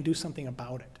advance that I can do something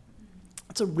about it.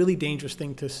 It's a really dangerous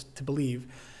thing to believe,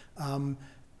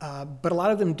 but a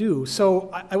lot of them do. So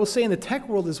I will say in the tech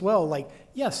world as well, like,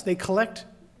 yes, they collect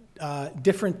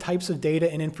different types of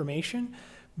data and information,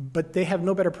 but they have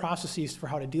no better processes for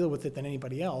how to deal with it than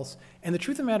anybody else. And the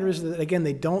truth of the matter is that, again,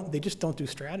 they just don't do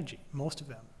strategy, most of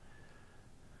them.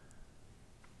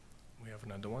 We have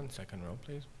another one, second row,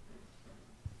 please.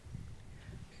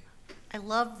 I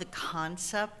love the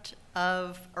concept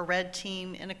of a red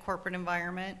team in a corporate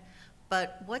environment.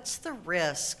 But what's the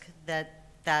risk that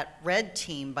that red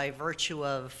team, by virtue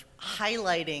of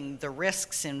highlighting the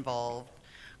risks involved,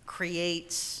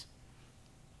 creates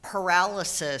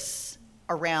paralysis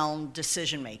around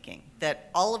decision making? That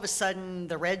all of a sudden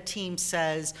the red team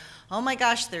says, oh my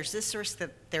gosh, there's this risk,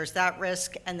 there's that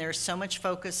risk, and there's so much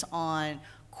focus on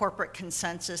corporate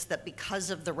consensus that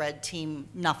because of the red team,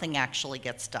 nothing actually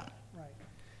gets done.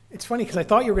 It's funny because I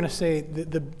thought you were going to say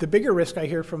the bigger risk I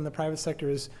hear from the private sector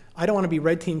is I don't want to be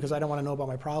red team because I don't want to know about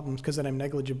my problems because then I'm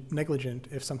negligent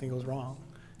if something goes wrong.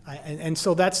 And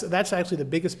so that's actually the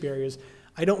biggest barrier is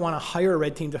I don't want to hire a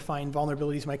red team to find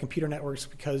vulnerabilities in my computer networks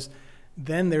because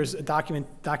then there's a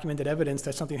documented evidence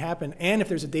that something happened, and if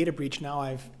there's a data breach now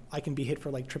I can be hit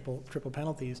for like triple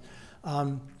penalties.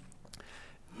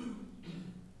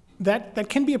 That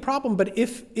can be a problem, but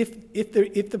if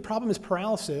the problem is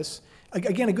paralysis.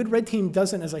 Again, a good red team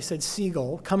doesn't, as I said,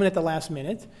 come in at the last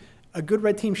minute. A good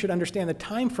red team should understand the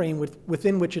time frame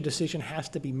within which a decision has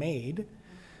to be made.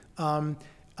 And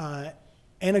the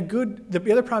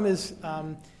other problem is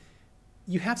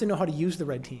you have to know how to use the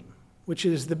red team, which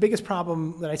is the biggest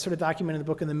problem that I sort of document in the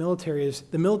book in the military is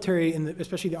the military,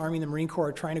 especially the Army and the Marine Corps,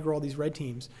 are trying to grow all these red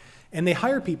teams. And they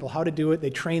hire people how to do it. They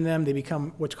train them. They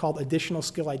become what's called additional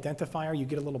skill identifier. You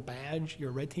get a little badge. You're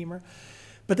a red teamer.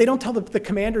 But they don't tell the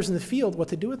commanders in the field what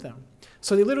to do with them.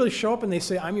 So they literally show up and they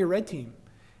say, I'm your red team.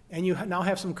 And you now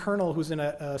have some colonel who's in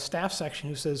a staff section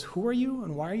who says, who are you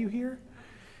and why are you here?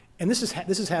 And this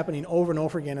is happening over and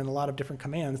over again in a lot of different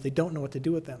commands. They don't know what to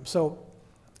do with them. So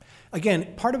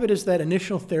again, part of it is that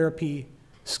initial therapy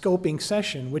scoping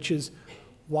session, which is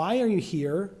why are you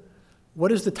here?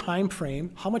 What is the time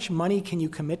frame? How much money can you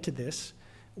commit to this?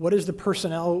 What is the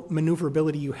personnel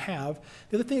maneuverability you have?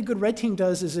 The other thing a good red team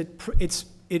does is it has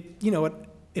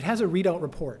a readout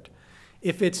report.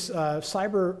 If it's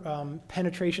cyber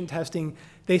penetration testing,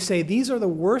 they say these are the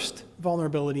worst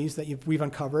vulnerabilities that we've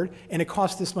uncovered, and it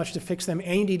costs this much to fix them,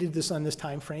 and you needed this on this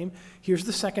time frame. Here's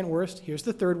the second worst. Here's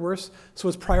the third worst. So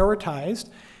it's prioritized,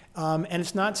 and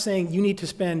it's not saying you need to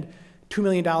spend $2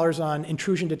 million on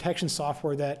intrusion detection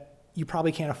software that you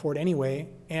probably can't afford anyway,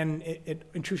 and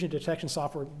intrusion detection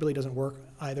software really doesn't work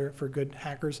either for good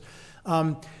hackers.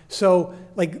 So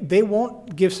like they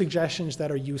won't give suggestions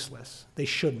that are useless. They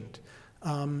shouldn't.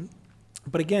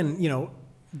 But again, you know,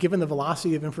 given the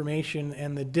velocity of information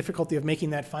and the difficulty of making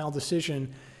that final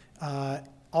decision,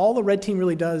 all the red team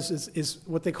really does is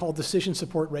what they call decision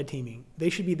support red teaming. They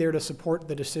should be there to support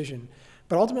the decision.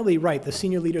 But ultimately, right, the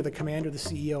senior leader, the commander, the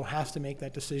CEO has to make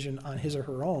that decision on his or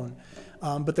her own.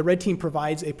 But the red team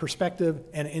provides a perspective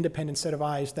and an independent set of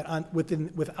eyes that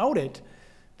without it,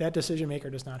 that decision maker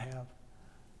does not have.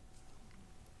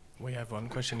 We have one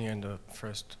question here in the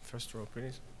first row,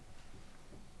 please.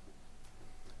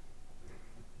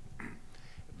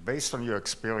 Based on your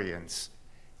experience,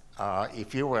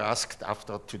 if you were asked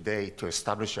after today to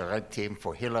establish a red team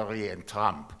for Hillary and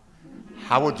Trump,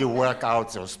 how would you work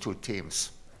out those two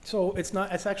teams? So it's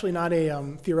actually not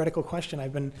a theoretical question.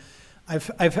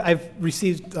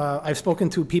 I've spoken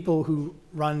to people who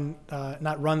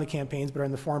not run the campaigns, but are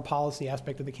in the foreign policy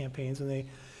aspect of the campaigns, and they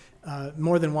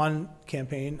more than one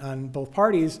campaign on both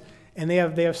parties, and they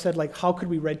have said, like, how could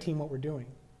we red team what we're doing?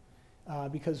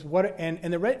 Because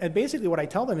basically what I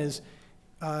tell them is,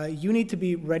 you need to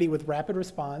be ready with rapid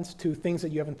response to things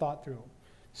that you haven't thought through.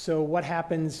 So what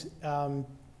happens?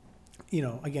 You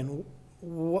know, again,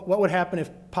 what would happen if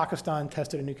Pakistan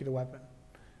tested a nuclear weapon?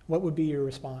 What would be your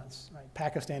response? Right?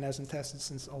 Pakistan hasn't tested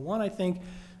since 2001, I think.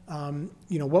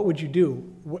 You know, what would you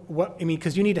do? I mean,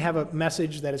 because you need to have a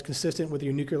message that is consistent with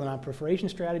your nuclear non-proliferation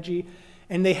strategy.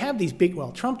 And they have these big,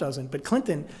 well, Trump doesn't, but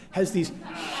Clinton has these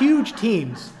huge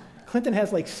teams. Clinton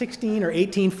has like 16 or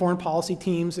 18 foreign policy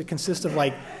teams that consist of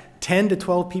like 10 to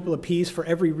 12 people apiece for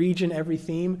every region, every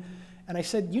theme. And I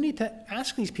said, you need to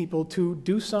ask these people to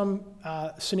do some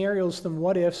scenarios, some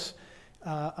what ifs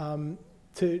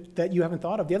that you haven't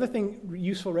thought of. The other thing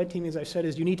useful red teaming, as I said,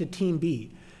 is you need to team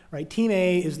B, right? Team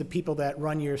A is the people that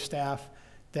run your staff,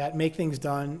 that make things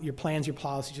done, your plans, your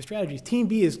policies, your strategies. Team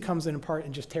B comes in apart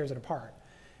and just tears it apart.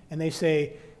 And they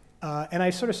say, and I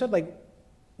sort of said, like,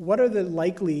 what are the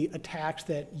likely attacks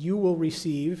that you will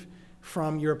receive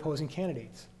from your opposing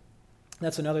candidates?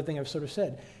 That's another thing I've sort of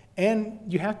said. And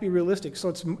you have to be realistic. So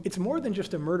it's more than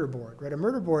just a murder board, right? A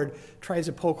murder board tries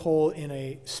to poke hole in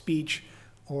a speech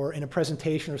or in a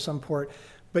presentation or some sort.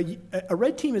 But a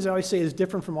red team, as I always say, is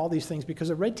different from all these things because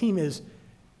a red team is,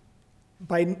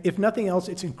 if nothing else,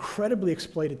 it's incredibly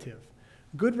exploitative.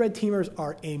 Good red teamers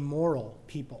are amoral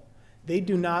people. They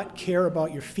do not care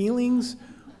about your feelings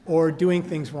or doing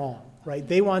things wrong, right?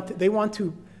 They want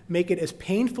to make it as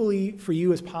painfully for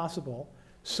you as possible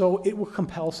so it will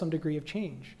compel some degree of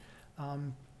change.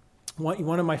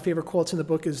 One of my favorite quotes in the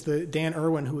book is Dan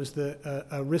Irwin, who is a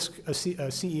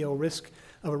CEO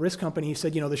of a risk company. He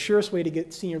said, you know, the surest way to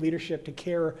get senior leadership to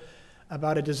care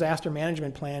about a disaster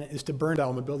management plan is to burn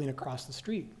down the building across the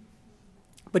street.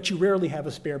 But you rarely have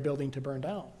a spare building to burn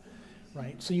down,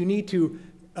 right? So you need to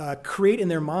create in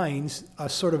their minds a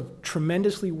sort of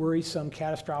tremendously worrisome,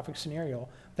 catastrophic scenario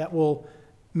that will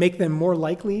make them more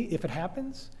likely if it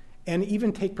happens, and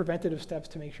even take preventative steps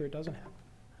to make sure it doesn't happen.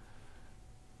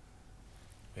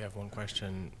 We have one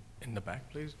question in the back,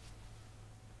 please.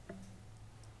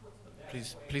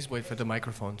 Please wait for the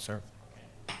microphone, sir.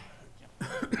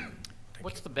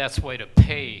 What's the best way to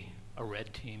pay a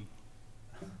red team?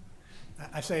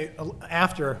 I say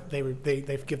after they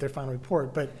give their final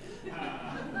report, but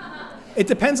it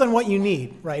depends on what you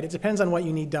need, right? It depends on what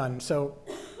you need done. So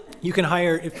you can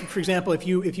hire, for example, if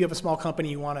you have a small company,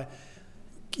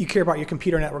 you care about your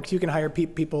computer networks, you can hire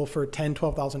people for $10,000,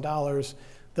 $12,000.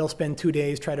 They'll spend 2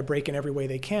 days, try to break in every way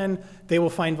they can. They will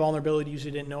find vulnerabilities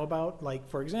you didn't know about. Like,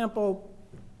 for example,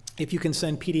 if you can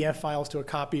send PDF files to a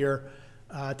copier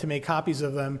to make copies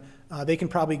of them, they can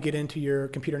probably get into your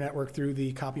computer network through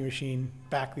the copy machine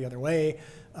back the other way.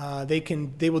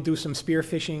 They will do some spear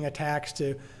phishing attacks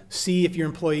to see if your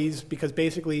employees, because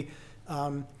basically,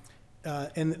 and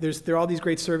there are all these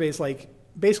great surveys, like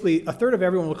basically a third of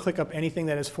everyone will click up anything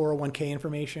that has 401k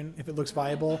information if it looks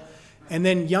viable. And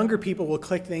then younger people will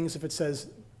click things if it says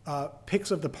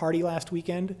pics of the party last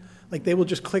weekend. Like they will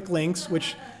just click links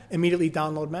which immediately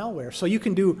download malware. So you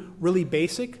can do really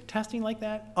basic testing like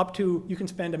that, up to you can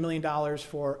spend $1 million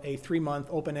for a 3-month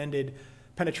open-ended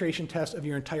penetration test of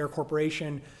your entire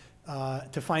corporation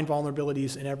to find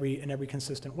vulnerabilities in every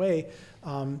consistent way.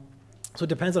 So it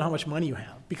depends on how much money you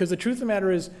have. Because the truth of the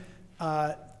matter is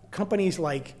companies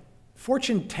like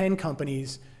Fortune 10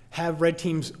 companies have red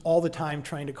teams all the time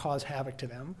trying to cause havoc to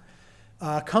them.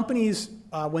 Companies,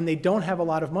 when they don't have a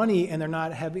lot of money and they're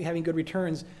not having good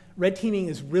returns, red teaming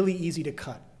is really easy to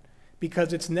cut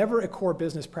because it's never a core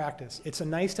business practice. It's a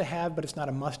nice to have, but it's not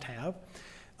a must have.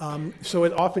 So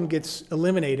it often gets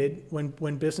eliminated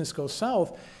when business goes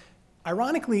south.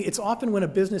 Ironically, it's often when a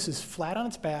business is flat on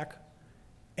its back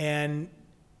and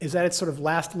is at its sort of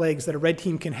last legs that a red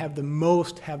team can have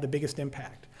the biggest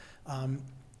impact.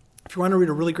 If you want to read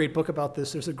a really great book about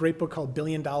this, there's a great book called $1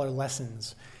 Billion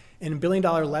Lessons. And in $1 Billion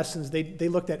Lessons, they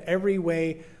looked at every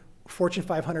way Fortune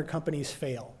 500 companies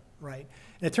fail, right?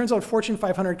 And it turns out Fortune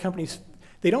 500 companies,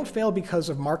 they don't fail because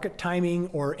of market timing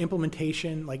or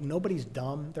implementation. Like, nobody's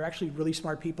dumb. They're actually really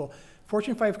smart people.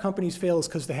 Fortune 5 companies fail is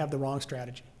because they have the wrong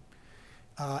strategy.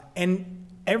 And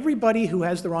everybody who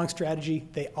has the wrong strategy,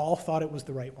 they all thought it was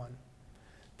the right one.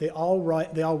 They all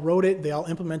wrote it, they all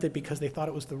implemented it because they thought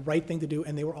it was the right thing to do,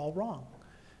 and they were all wrong,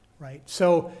 right?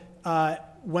 So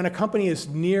when a company is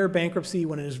near bankruptcy,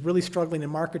 when it is really struggling in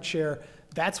market share,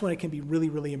 that's when it can be really,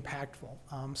 really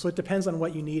impactful. So it depends on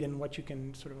what you need and what you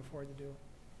can sort of afford to do.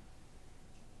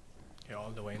 Okay, all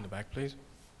the way in the back, please.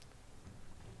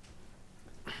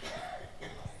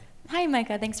 Hi,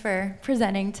 Micah. Thanks for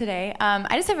presenting today.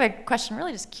 I just have a question,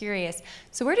 really just curious.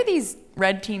 So where do these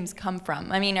red teams come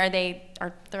from? I mean, are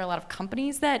there a lot of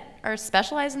companies that are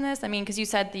specialized in this? I mean, because you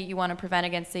said that you want to prevent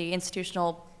against the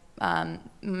institutional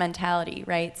mentality,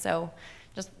 right? So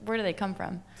just where do they come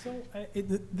from? So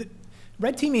the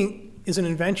red teaming is an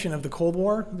invention of the Cold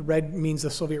War. The red means the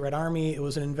Soviet Red Army. It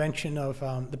was an invention of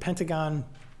the Pentagon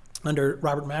under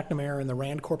Robert McNamara and the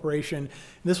Rand Corporation. And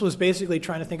this was basically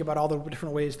trying to think about all the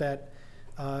different ways that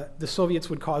the Soviets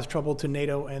would cause trouble to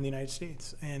NATO and the United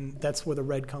States, and that's where the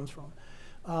red comes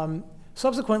from.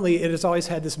 Subsequently, it has always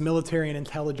had this military and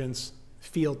intelligence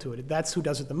feel to it. That's who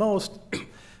does it the most.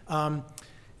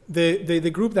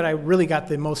 The group that I really got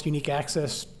the most unique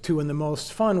access to and the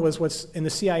most fun was what's in the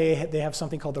CIA. They have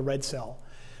something called the Red Cell.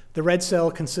 The Red Cell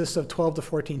consists of 12 to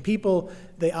 14 people.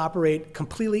 They operate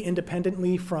completely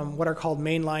independently from what are called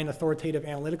mainline authoritative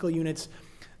analytical units.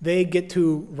 They get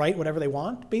to write whatever they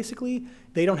want, basically.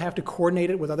 They don't have to coordinate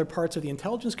it with other parts of the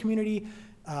intelligence community.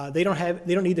 They don't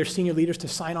need their senior leaders to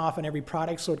sign off on every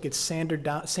product, so it gets sanded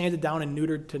down and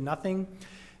neutered to nothing.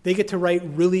 They get to write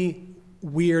really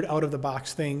weird,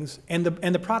 out-of-the-box things, and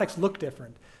the products look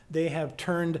different. They have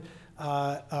turned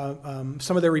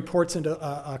some of their reports into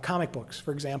comic books,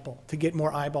 for example, to get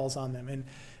more eyeballs on them.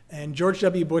 And George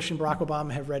W. Bush and Barack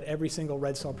Obama have read every single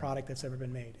Red Cell product that's ever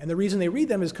been made. And the reason they read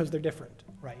them is because they're different,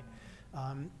 right?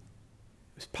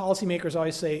 Policymakers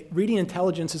always say, reading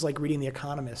intelligence is like reading The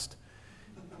Economist.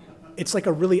 It's like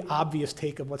a really obvious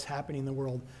take of what's happening in the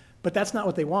world. But that's not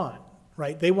what they want,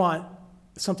 right? They want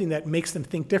something that makes them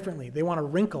think differently. They want a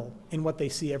wrinkle in what they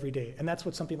see every day. And that's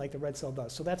what something like the Red Cell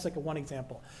does. So that's like one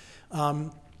example.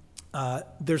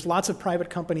 There's lots of private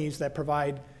companies that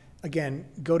provide, again,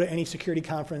 go to any security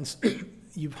conference,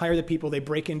 you hire the people, they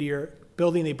break into your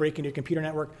building, they break into your computer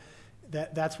network.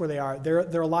 That's where they are. There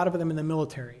are a lot of them in the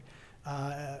military.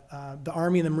 The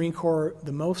Army and the Marine Corps,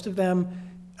 the most of them,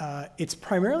 it's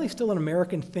primarily still an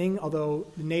American thing,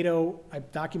 although NATO, I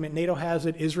document NATO has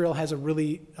it. Israel has a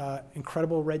really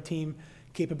incredible red team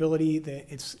capability.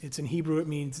 It's in Hebrew, it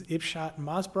means Ibshat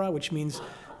Masbra, which means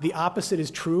the opposite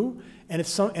is true. And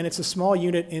it's a small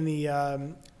unit in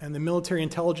the military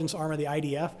intelligence arm of the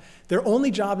IDF. Their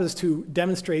only job is to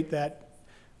demonstrate that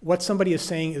what somebody is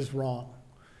saying is wrong.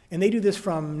 And they do this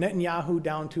from Netanyahu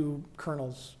down to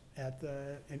colonels at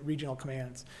regional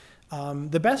commands.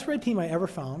 The best red team I ever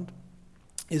found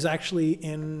is actually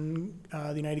in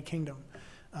the United Kingdom.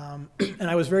 And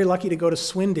I was very lucky to go to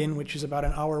Swindon, which is about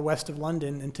an hour west of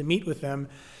London, and to meet with them.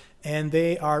 And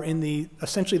they are in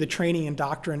essentially the training and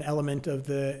doctrine element of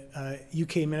the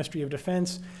UK Ministry of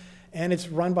Defense. And it's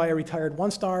run by a retired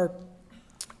one-star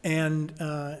and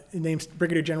named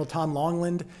Brigadier General Tom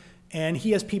Longland. And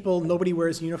he has people, nobody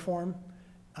wears uniform.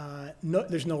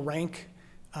 There's no rank.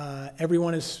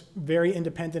 Everyone is very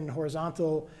independent and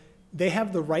horizontal. They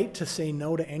have the right to say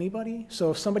no to anybody.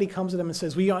 So if somebody comes to them and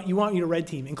says, you want you to red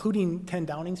team, including 10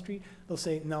 Downing Street, they'll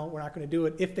say, no, we're not going to do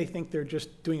it. If they think they're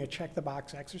just doing a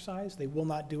check-the-box exercise, they will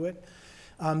not do it.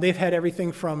 They've had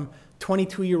everything from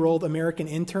 22-year-old American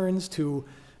interns to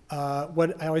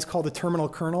what I always call the terminal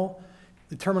colonel.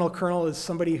 The terminal colonel is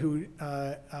somebody who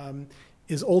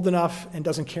is old enough and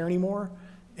doesn't care anymore.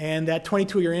 And that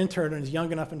 22-year intern is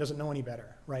young enough and doesn't know any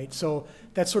better, right? So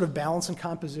that sort of balance and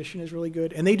composition is really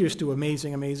good. And they just do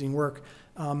amazing, amazing work,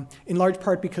 in large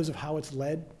part because of how it's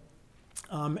led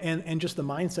and just the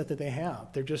mindset that they have.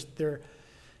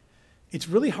 It's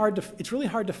really hard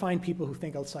to find people who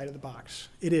think outside of the box.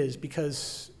 It is,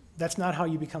 because that's not how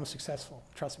you become successful,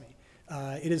 trust me.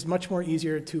 It is much more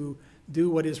easier to do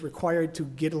what is required to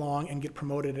get along and get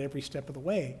promoted at every step of the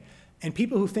way. And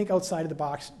people who think outside of the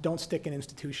box don't stick in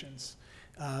institutions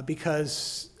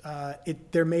because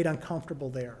they're made uncomfortable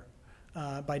there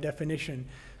by definition.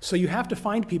 So you have to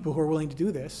find people who are willing to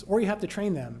do this, or you have to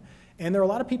train them. And there are a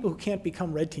lot of people who can't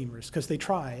become red teamers because they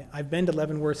try. I've been to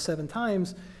Leavenworth 7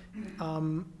 times.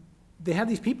 They have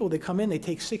these people, they come in, they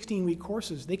take 16-week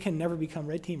courses. They can never become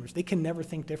red teamers. They can never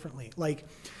think differently. Like,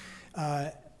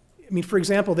 I mean, for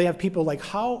example, they have people like,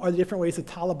 how are the different ways the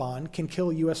Taliban can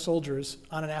kill US soldiers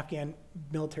on an Afghan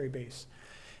military base?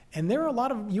 And there are a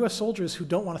lot of US soldiers who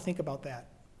don't want to think about that,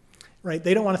 right?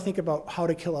 They don't want to think about how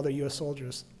to kill other US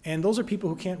soldiers. And those are people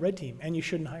who can't red team, and you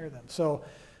shouldn't hire them. So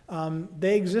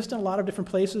they exist in a lot of different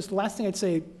places. The last thing I'd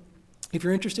say, if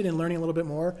you're interested in learning a little bit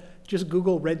more, just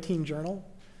Google Red Team Journal.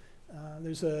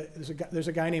 There's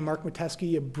a guy named Mark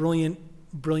Metesky, a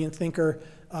brilliant thinker,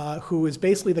 who is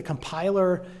basically the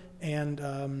compiler and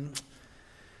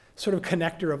sort of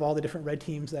connector of all the different red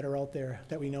teams that are out there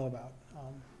that we know about.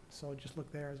 So just look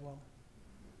there as well.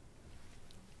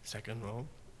 Second row.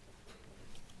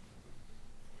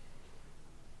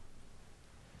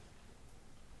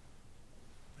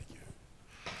 Thank you.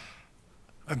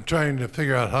 I'm trying to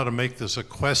figure out how to make this a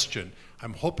question.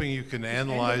 I'm hoping you can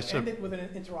analyze End it with an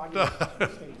interrogative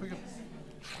statement.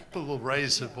 Put a little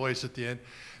raise of voice at the end.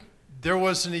 There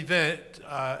was an event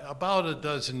about a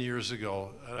dozen years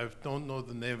ago, and I don't know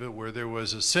the name of it, where there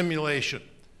was a simulation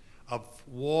of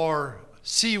war,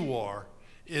 sea war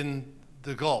in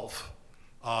the Gulf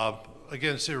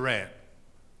against Iran,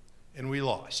 and we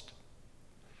lost.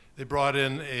 They brought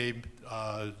in a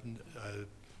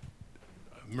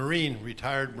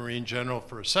retired Marine general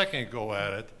for a second go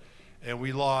at it, and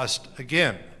we lost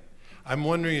again. I'm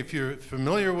wondering if you're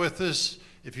familiar with this,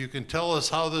 if you can tell us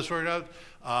how this worked out.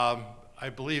 I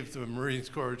believe the Marine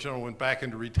Corps general went back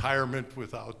into retirement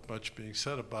without much being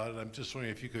said about it. I'm just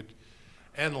wondering if you could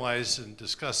analyze and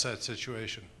discuss that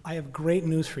situation. I have great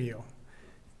news for you.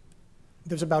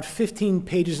 There's about 15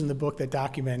 pages in the book that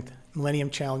document Millennium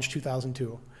Challenge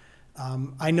 2002.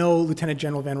 I know Lieutenant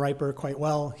General Van Riper quite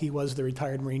well. He was the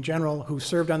retired Marine general who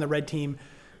served on the Red Team,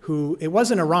 who, it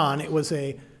wasn't Iran, it was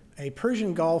a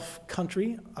Persian Gulf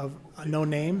country of no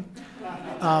name.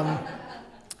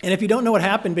 And if you don't know what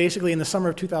happened, basically in the summer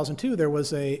of 2002,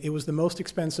 it was the most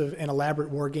expensive and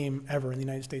elaborate war game ever in the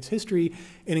United States history.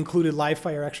 It included live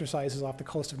fire exercises off the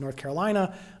coast of North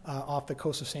Carolina, off the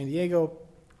coast of San Diego,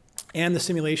 and the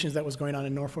simulations that was going on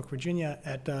in Norfolk, Virginia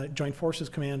at Joint Forces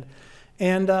Command.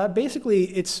 And basically,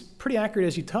 it's pretty accurate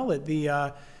as you tell it.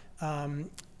 The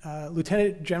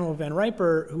Lieutenant General Van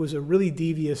Riper, who was a really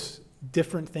devious,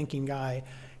 different thinking guy,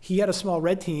 he had a small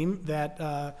red team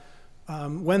that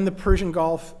when the Persian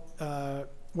Gulf,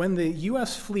 when the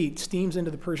U.S. fleet steams into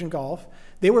the Persian Gulf,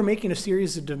 they were making a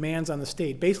series of demands on the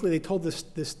state. Basically, they told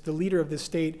the leader of this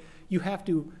state, you have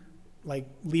to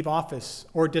leave office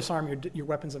or disarm your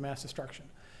weapons of mass destruction.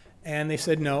 And they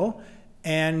said no.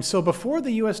 And so before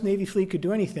the U.S. Navy fleet could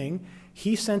do anything,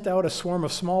 he sent out a swarm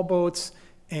of small boats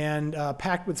and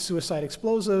packed with suicide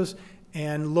explosives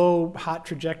and low hot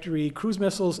trajectory cruise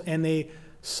missiles, and they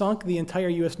sunk the entire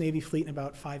U.S. Navy fleet in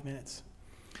about 5 minutes.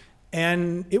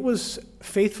 And it was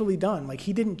faithfully done.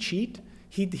 He didn't cheat.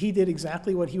 He did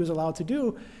exactly what he was allowed to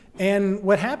do. And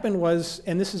what happened was,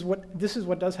 and this is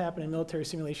what does happen in military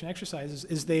simulation exercises,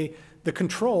 is the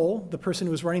person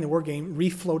who was running the war game,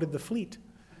 refloated the fleet.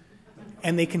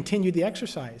 And they continued the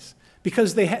exercise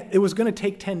because it was going to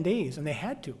take 10 days, and they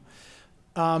had to.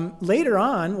 Later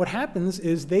on, what happens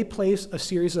is they place a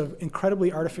series of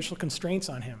incredibly artificial constraints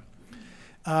on him.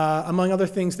 Among other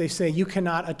things, they say you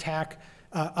cannot attack.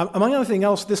 Among other things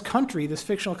else, this country, this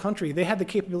fictional country, they had the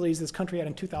capabilities this country had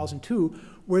in 2002,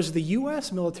 whereas the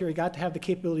U.S. military got to have the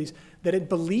capabilities that it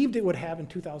believed it would have in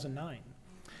 2009.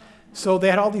 So they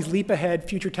had all these leap-ahead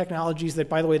future technologies that,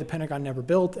 by the way, the Pentagon never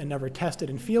built and never tested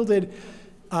and fielded.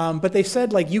 But they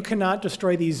said, you cannot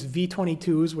destroy these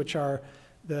V-22s, which are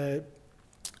the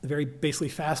very basically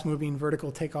fast-moving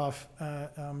vertical takeoff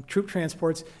troop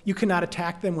transports. You cannot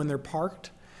attack them when they're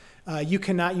parked. You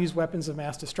cannot use weapons of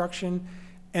mass destruction.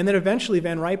 And then eventually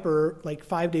Van Riper,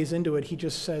 5 days into it, he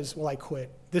just says, well, I quit.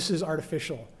 This is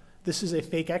artificial. This is a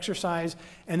fake exercise.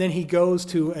 And then he goes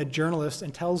to a journalist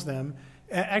and tells them,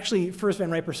 actually, first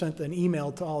Van Riper sent an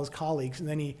email to all his colleagues, and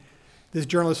then this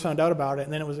journalist found out about it,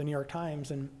 and then it was in the New York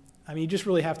Times. And I mean, you just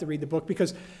really have to read the book,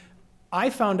 because I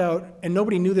found out, and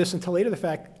nobody knew this until later the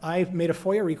fact, I made a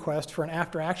FOIA request for an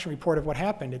after-action report of what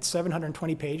happened. It's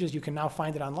 720 pages. You can now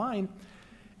find it online.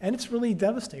 And it's really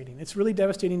devastating. It's really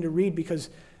devastating to read, because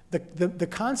the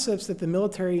concepts that the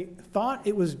military thought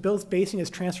it was basing its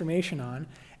transformation on,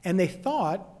 and they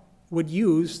thought could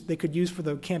use for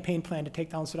the campaign plan to take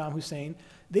down Saddam Hussein,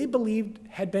 they believed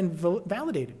had been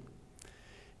validated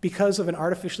because of an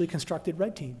artificially constructed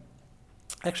red team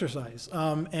exercise.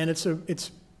 And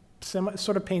it's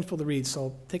sort of painful to read,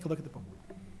 so take a look at the book.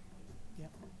 Yeah.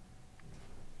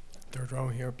 Third row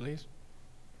here, please.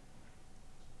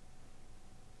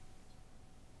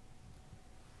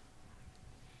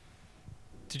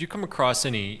 Did you come across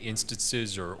any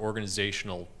instances or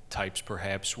organizational types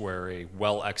perhaps where a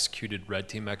well-executed red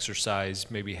team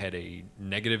exercise maybe had a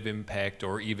negative impact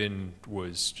or even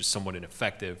was just somewhat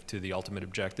ineffective to the ultimate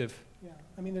objective? Yeah,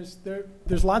 I mean,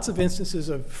 there's lots of instances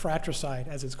of fratricide,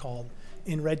 as it's called,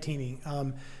 in red teaming.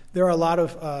 There are a lot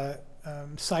of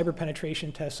cyber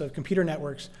penetration tests of computer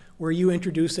networks where you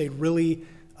introduce a really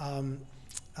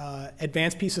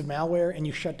advanced piece of malware and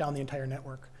you shut down the entire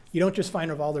network. You don't just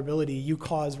find a vulnerability, you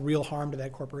cause real harm to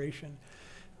that corporation.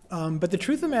 But the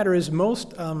truth of the matter is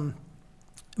most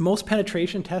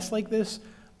penetration tests like this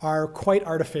are quite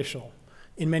artificial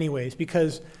in many ways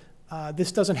because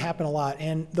this doesn't happen a lot.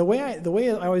 And the way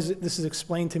this is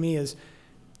explained to me is,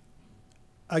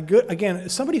 again,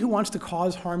 somebody who wants to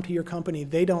cause harm to your company,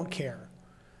 they don't care.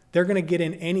 They're going to get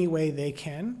in any way they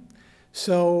can.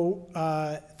 So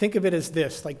think of it as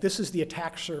this, like this is the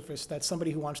attack surface that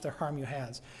somebody who wants to harm you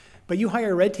has. But you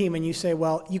hire a red team and you say,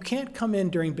 well, you can't come in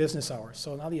during business hours.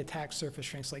 So now the attack surface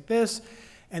shrinks like this.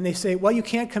 And they say, well, you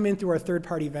can't come in through our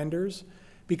third-party vendors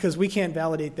because we can't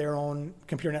validate their own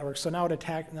computer network. So now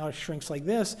it shrinks like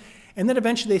this. And then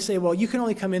eventually they say, well, you can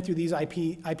only come in through these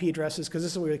IP addresses because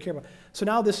this is what we really care about. So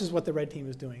now this is what the red team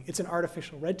is doing. It's an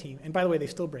artificial red team. And by the way, they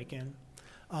still break in.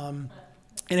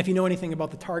 And if you know anything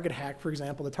about the Target hack, for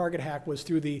example, the Target hack was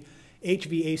through the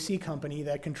HVAC company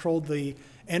that controlled the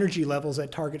energy levels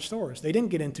at Target stores. They didn't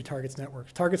get into Target's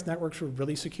networks. Target's networks were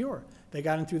really secure. They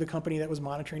got in through the company that was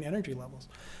monitoring energy levels.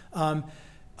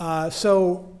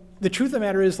 So the truth of the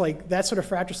matter is, like, that sort of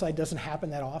fratricide doesn't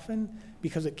happen that often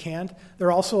because it can't. There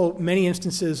are also many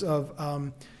instances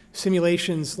of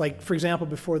simulations, like, for example,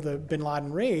 before the bin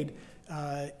Laden raid,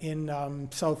 in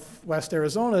southwest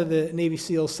Arizona, the Navy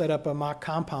SEALs set up a mock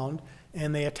compound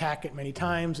and they attack it many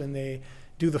times and they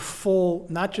do the full,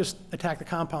 not just attack the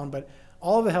compound, but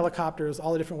all of the helicopters,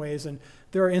 all the different ways. And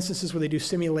there are instances where they do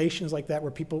simulations like that where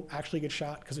people actually get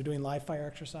shot because they're doing live fire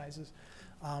exercises.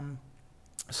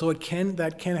 So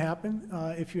that can happen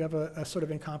if you have a sort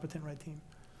of incompetent red team.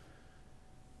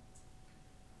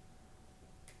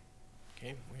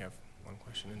 Okay, we have one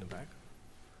question in the back.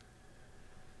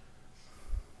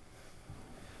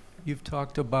 You've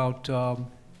talked about the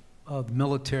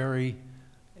military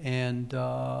and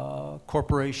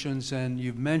corporations, and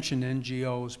you've mentioned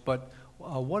NGOs, but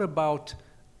what about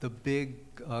the big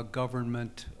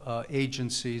government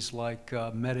agencies like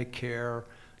Medicare,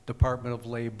 Department of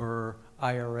Labor,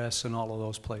 IRS, and all of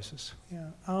those places? Yeah.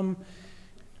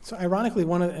 So ironically,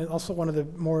 one of the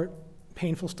more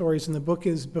painful stories in the book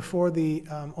is before the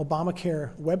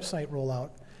Obamacare website rollout,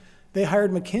 they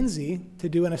hired McKinsey to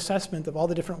do an assessment of all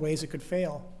the different ways it could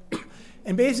fail.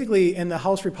 And basically, and the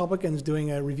House Republicans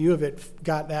doing a review of it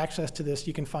got access to this.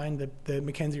 You can find the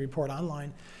McKinsey report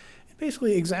online. And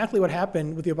basically, exactly what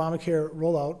happened with the Obamacare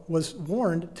rollout was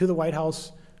warned to the White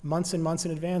House months and months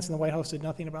in advance, and the White House did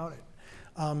nothing about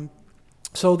it.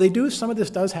 So they do, some of this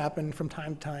does happen from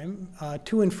time to time,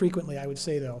 too infrequently, I would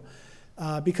say, though.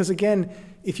 Because again,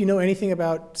 if you know anything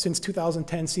about since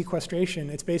 2010 sequestration,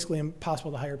 it's basically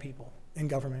impossible to hire people in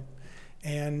government.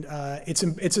 And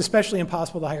it's especially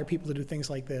impossible to hire people to do things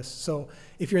like this. So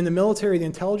if you're in the military, the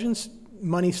intelligence,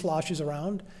 money sloshes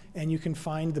around, and you can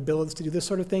find the billets to do this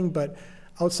sort of thing. But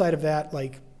outside of that,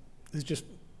 like, there's just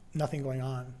nothing going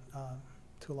on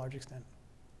to a large extent.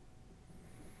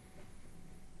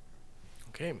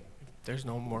 Okay, if there's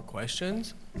no more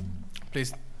questions,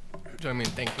 please join me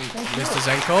in thanking Mr.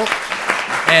 Zenko.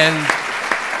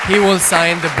 And he will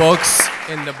sign the books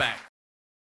in the back.